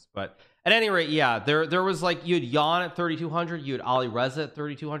different things. But at any rate, yeah, there was like, you had Jan at 3200, you had Ali Reza at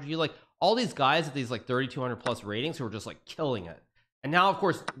 3200, you like all these guys at these like 3200 plus ratings who were just like killing it. And now, of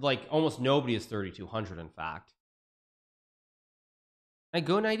course, like almost nobody is 3200. In fact, can I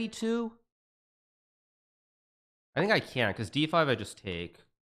go 92? I think I can, because d5 I just take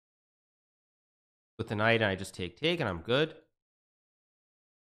with the knight, and I just take, and I'm good.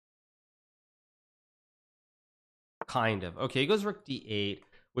 Kind of. Okay, he goes rook d8,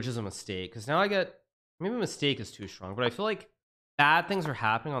 which is a mistake, because now I get, maybe a mistake is too strong, but I feel like bad things are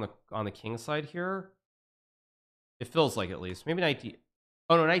happening on the king side here. It feels like, at least. Maybe knight d,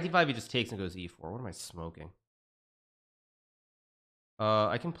 oh no, knight d5 he just takes and goes e4. What am I smoking?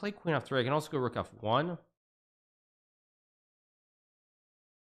 I can play queen f3. I can also go rook f1. I'm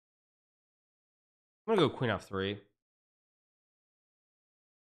gonna go queen f3.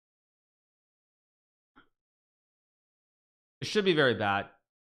 It should be very bad.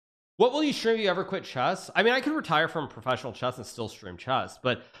 What will you stream if you ever quit chess? I mean, I could retire from professional chess and still stream chess,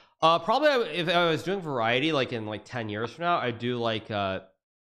 but probably if I was doing variety, like in like 10 years from now, I'd do like I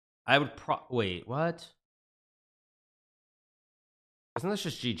would wait, what? Isn't this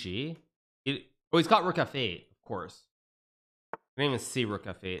just GG? Oh, he's got rook f8, of course. I didn't even see rook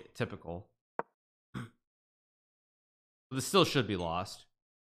f8. Typical. But this still should be lost.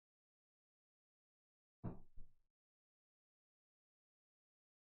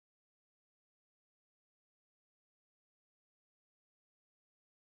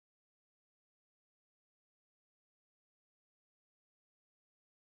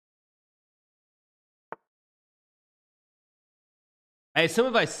 I assume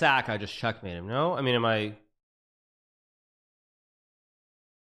if I sack, I just checkmate him. No? I mean, am I...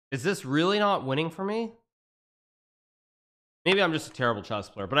 Is this really not winning for me? Maybe I'm just a terrible chess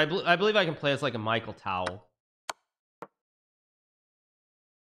player, but I believe I can play as like a Michael Towell.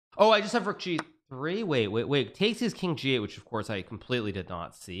 Oh, I just have rook g3. Wait. Takes his king g8, which of course I completely did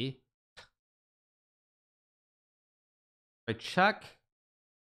not see. I check.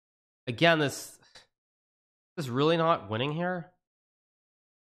 Again, this is really not winning here.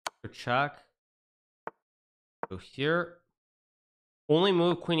 Check. Go here. Only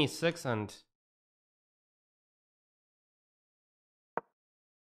move queen e6, and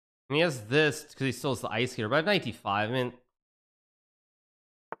he has this because he still has the ice skater. But I have knight d5. I mean,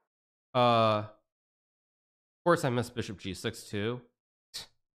 of course I missed bishop g6 too.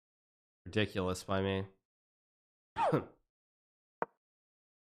 Ridiculous by me.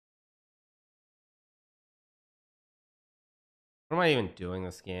 What am I even doing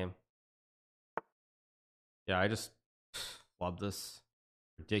this game? Yeah, I just flub this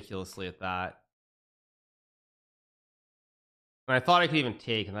ridiculously at that. And I thought I could even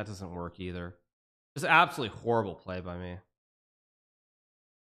take, and that doesn't work either. Just absolutely horrible play by me.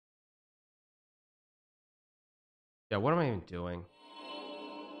 Yeah, what am I even doing?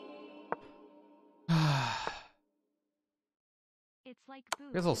 It's like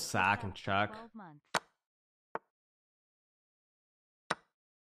I guess I'll sack and check. 12 months.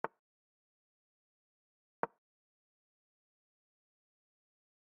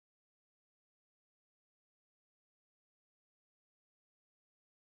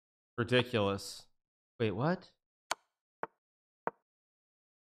 Ridiculous. Wait, what?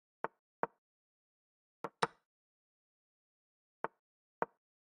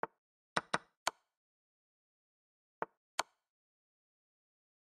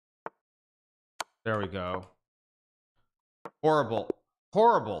 There we go. Horrible.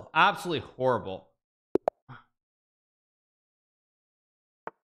 Horrible. Absolutely horrible.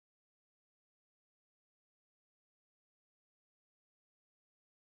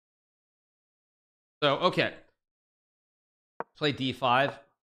 So, okay. Play d5.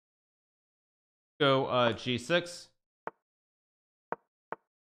 Go g6.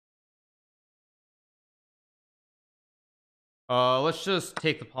 Let's just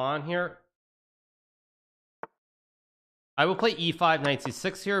take the pawn here. I will play e5, knight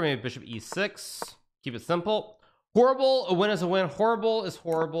c6 here. Maybe bishop e6. Keep it simple. Horrible, a win is a win. Horrible is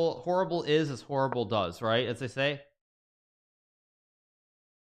horrible. Horrible is as horrible does, right? As they say.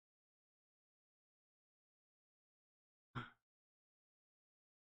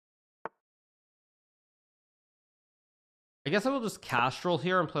 I guess I will just castrol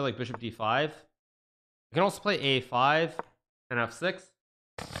here and play like bishop d5. I can also play a5 and f6.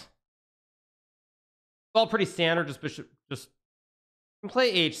 It's all pretty standard. Just bishop, just I can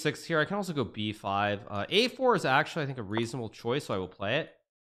play h6 here. I can also go b5. A4 is actually, I think, a reasonable choice, so I will play it.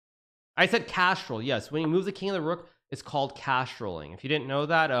 I said castrol. Yes, when you move the king and the rook, it's called castroling. If you didn't know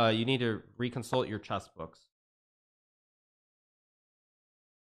that, you need to reconsult your chess books.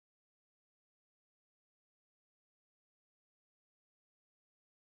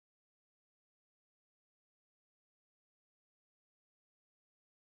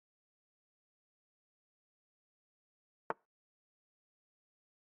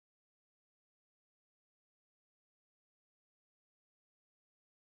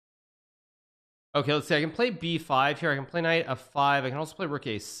 Okay, let's see. I can play b5 here. I can play knight f5. I can also play rook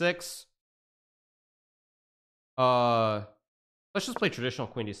a6. Let's just play traditional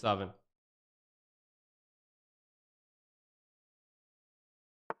queen d7.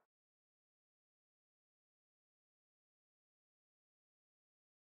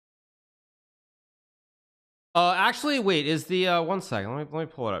 Actually, wait. Is the one second? Let me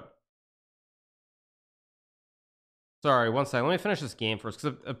pull it up. Sorry, one second. Let me finish this game first,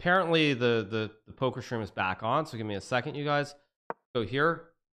 because apparently the poker stream is back on. So give me a second, you guys. Go here.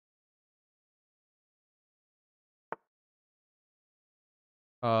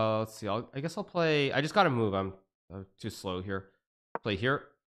 Let's see. I guess I'll play. I just got to move. I'm too slow here. Play here.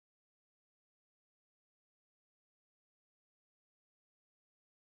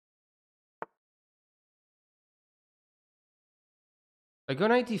 I go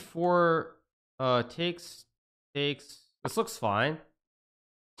knight d4. Takes. This looks fine.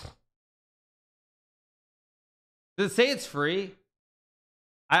 Does it say it's free?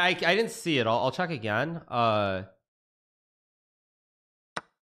 I didn't see it. I'll check again. One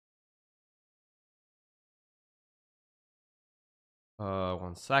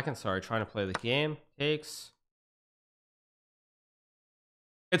second. Sorry, trying to play the game. Takes.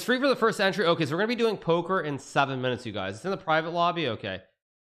 It's free for the first entry. Okay, so we're gonna be doing poker in 7 minutes, you guys. It's in the private lobby. Okay.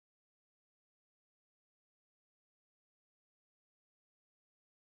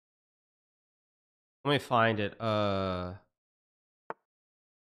 Let me find it. The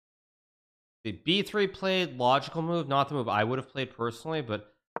b3 played, logical move, not the move I would have played personally,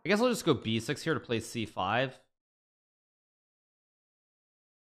 but I guess I'll just go b6 here to play c5.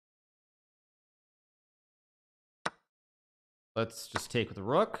 Let's just take with the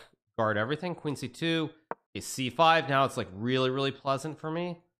rook, guard everything. Queen c2, okay, c5. Now it's like really pleasant for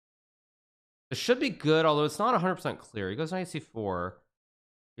me. This should be good, although it's not 100% clear. He goes knight c4.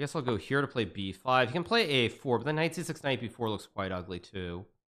 I guess I'll go here to play b5. You can play a4, but then knight c6, knight b4 looks quite ugly too.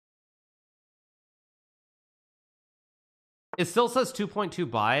 It still says 2.2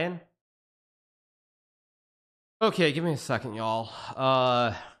 buy-in. Okay, give me a second, y'all.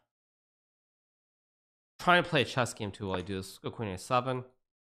 Trying to play a chess game too while I do this. Let's go queen a7.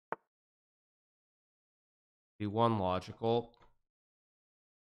 b1 logical.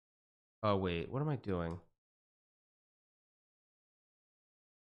 Oh wait, what am I doing?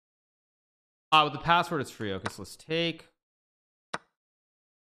 With the password it's free. Okay, so let's take.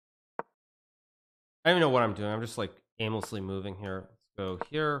 I don't even know what I'm doing. I'm just like aimlessly moving here. Let's go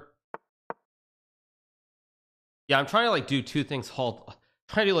here. Yeah, I'm trying to like do two things.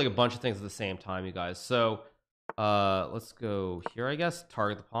 Trying to do like a bunch of things at the same time, you guys. So Let's go here, I guess.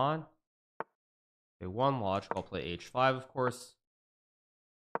 Target the pawn. Okay, one logic. I'll play h5, of course.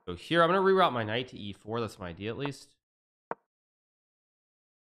 So here, I'm going to reroute my knight to e4. That's my idea, at least.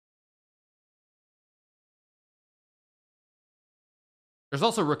 There's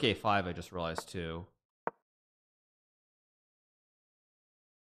also rook a5, I just realized, too.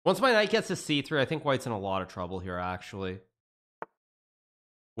 Once my knight gets to c3, I think white's in a lot of trouble here, actually.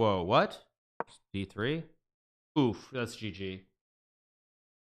 Whoa, what? d3? Oof, that's GG.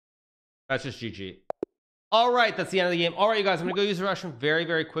 That's just GG. All right, that's the end of the game. All right, you guys, I'm gonna go use the restroom very,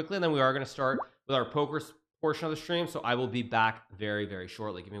 very quickly, and then we are gonna start with our poker portion of the stream. So I will be back very, very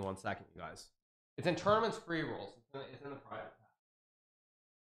shortly. Give me 1 second, you guys. It's in tournaments free rolls. It's in the private.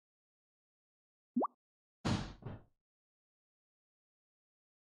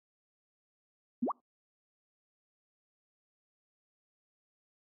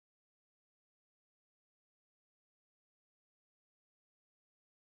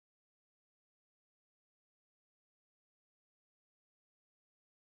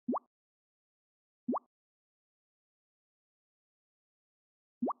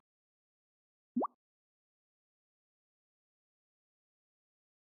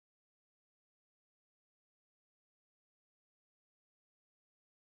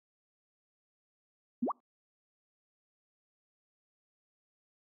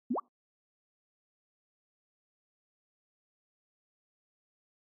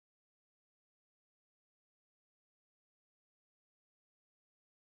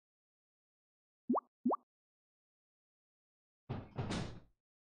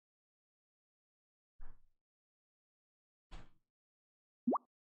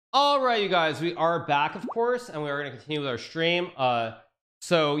 All right, you guys, we are back, of course, and we are going to continue with our stream.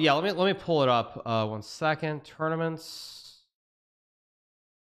 So yeah, let me pull it up. 1 second. Tournaments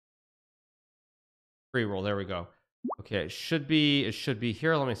free roll. There we go. Okay, it should be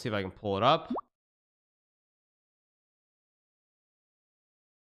here. Let me see if I can pull it up.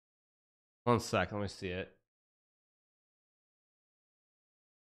 1 second. Let me see it.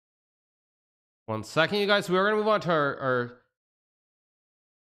 1 second, you guys. We are going to move on to our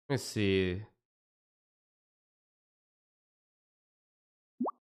let me see.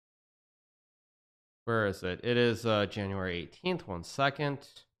 Where is it? It is January 18th. 1 second.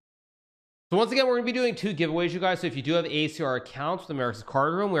 So once again, we're going to be doing 2 giveaways, you guys. So if you do have ACR accounts with America's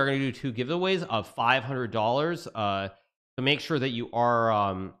Card Room, we're going to do 2 giveaways of $500. To make sure that you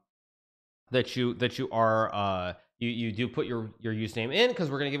are you do put your username in, because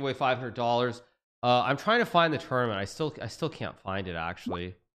we're going to give away $500. I'm trying to find the tournament. I still can't find it,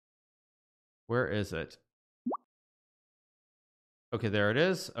 actually. Where is it? Okay, there it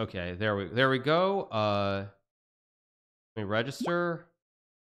is. Okay, there we go. Let me register.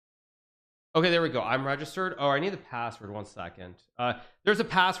 Okay, there we go. I'm registered. Oh, I need the password. 1 second. There's a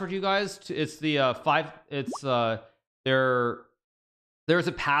password, you guys. It's the there's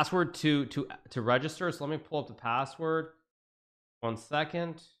a password to register. So let me pull up the password. 1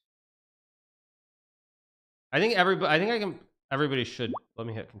 second. Everybody should. Let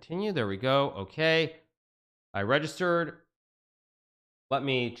me hit continue. There we go. Okay, I registered. Let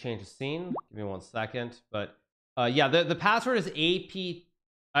me change the scene. Give me 1 second. But yeah, the password is AP.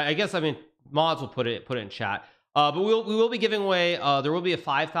 I guess, I mean, mods will put it in chat. But we will be giving away. There will be a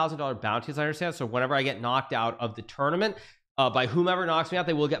 $5,000 bounty, as I understand. So whenever I get knocked out of the tournament, by whomever knocks me out,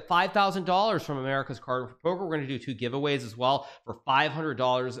 they will get $5,000 from America's Card for Poker. We're going to do 2 giveaways as well for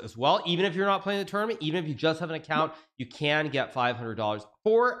 $500 as well. Even if you're not playing the tournament, even if you just have an account, you can get $500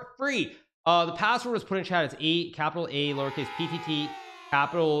 for free. The password was put in chat. It's A, capital A, lowercase PTT,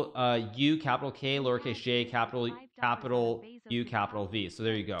 capital U, capital K, lowercase j, capital U, capital V. So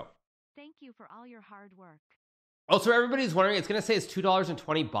there you go. Thank you for all your hard work. Also, everybody's wondering, it's going to say it's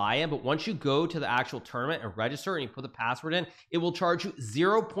 $2.20 buy-in, but once you go to the actual tournament and register and you put the password in, it will charge you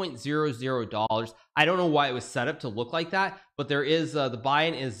 $0.00. I don't know why it was set up to look like that, but there is the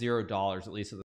buy-in is $0, at least at the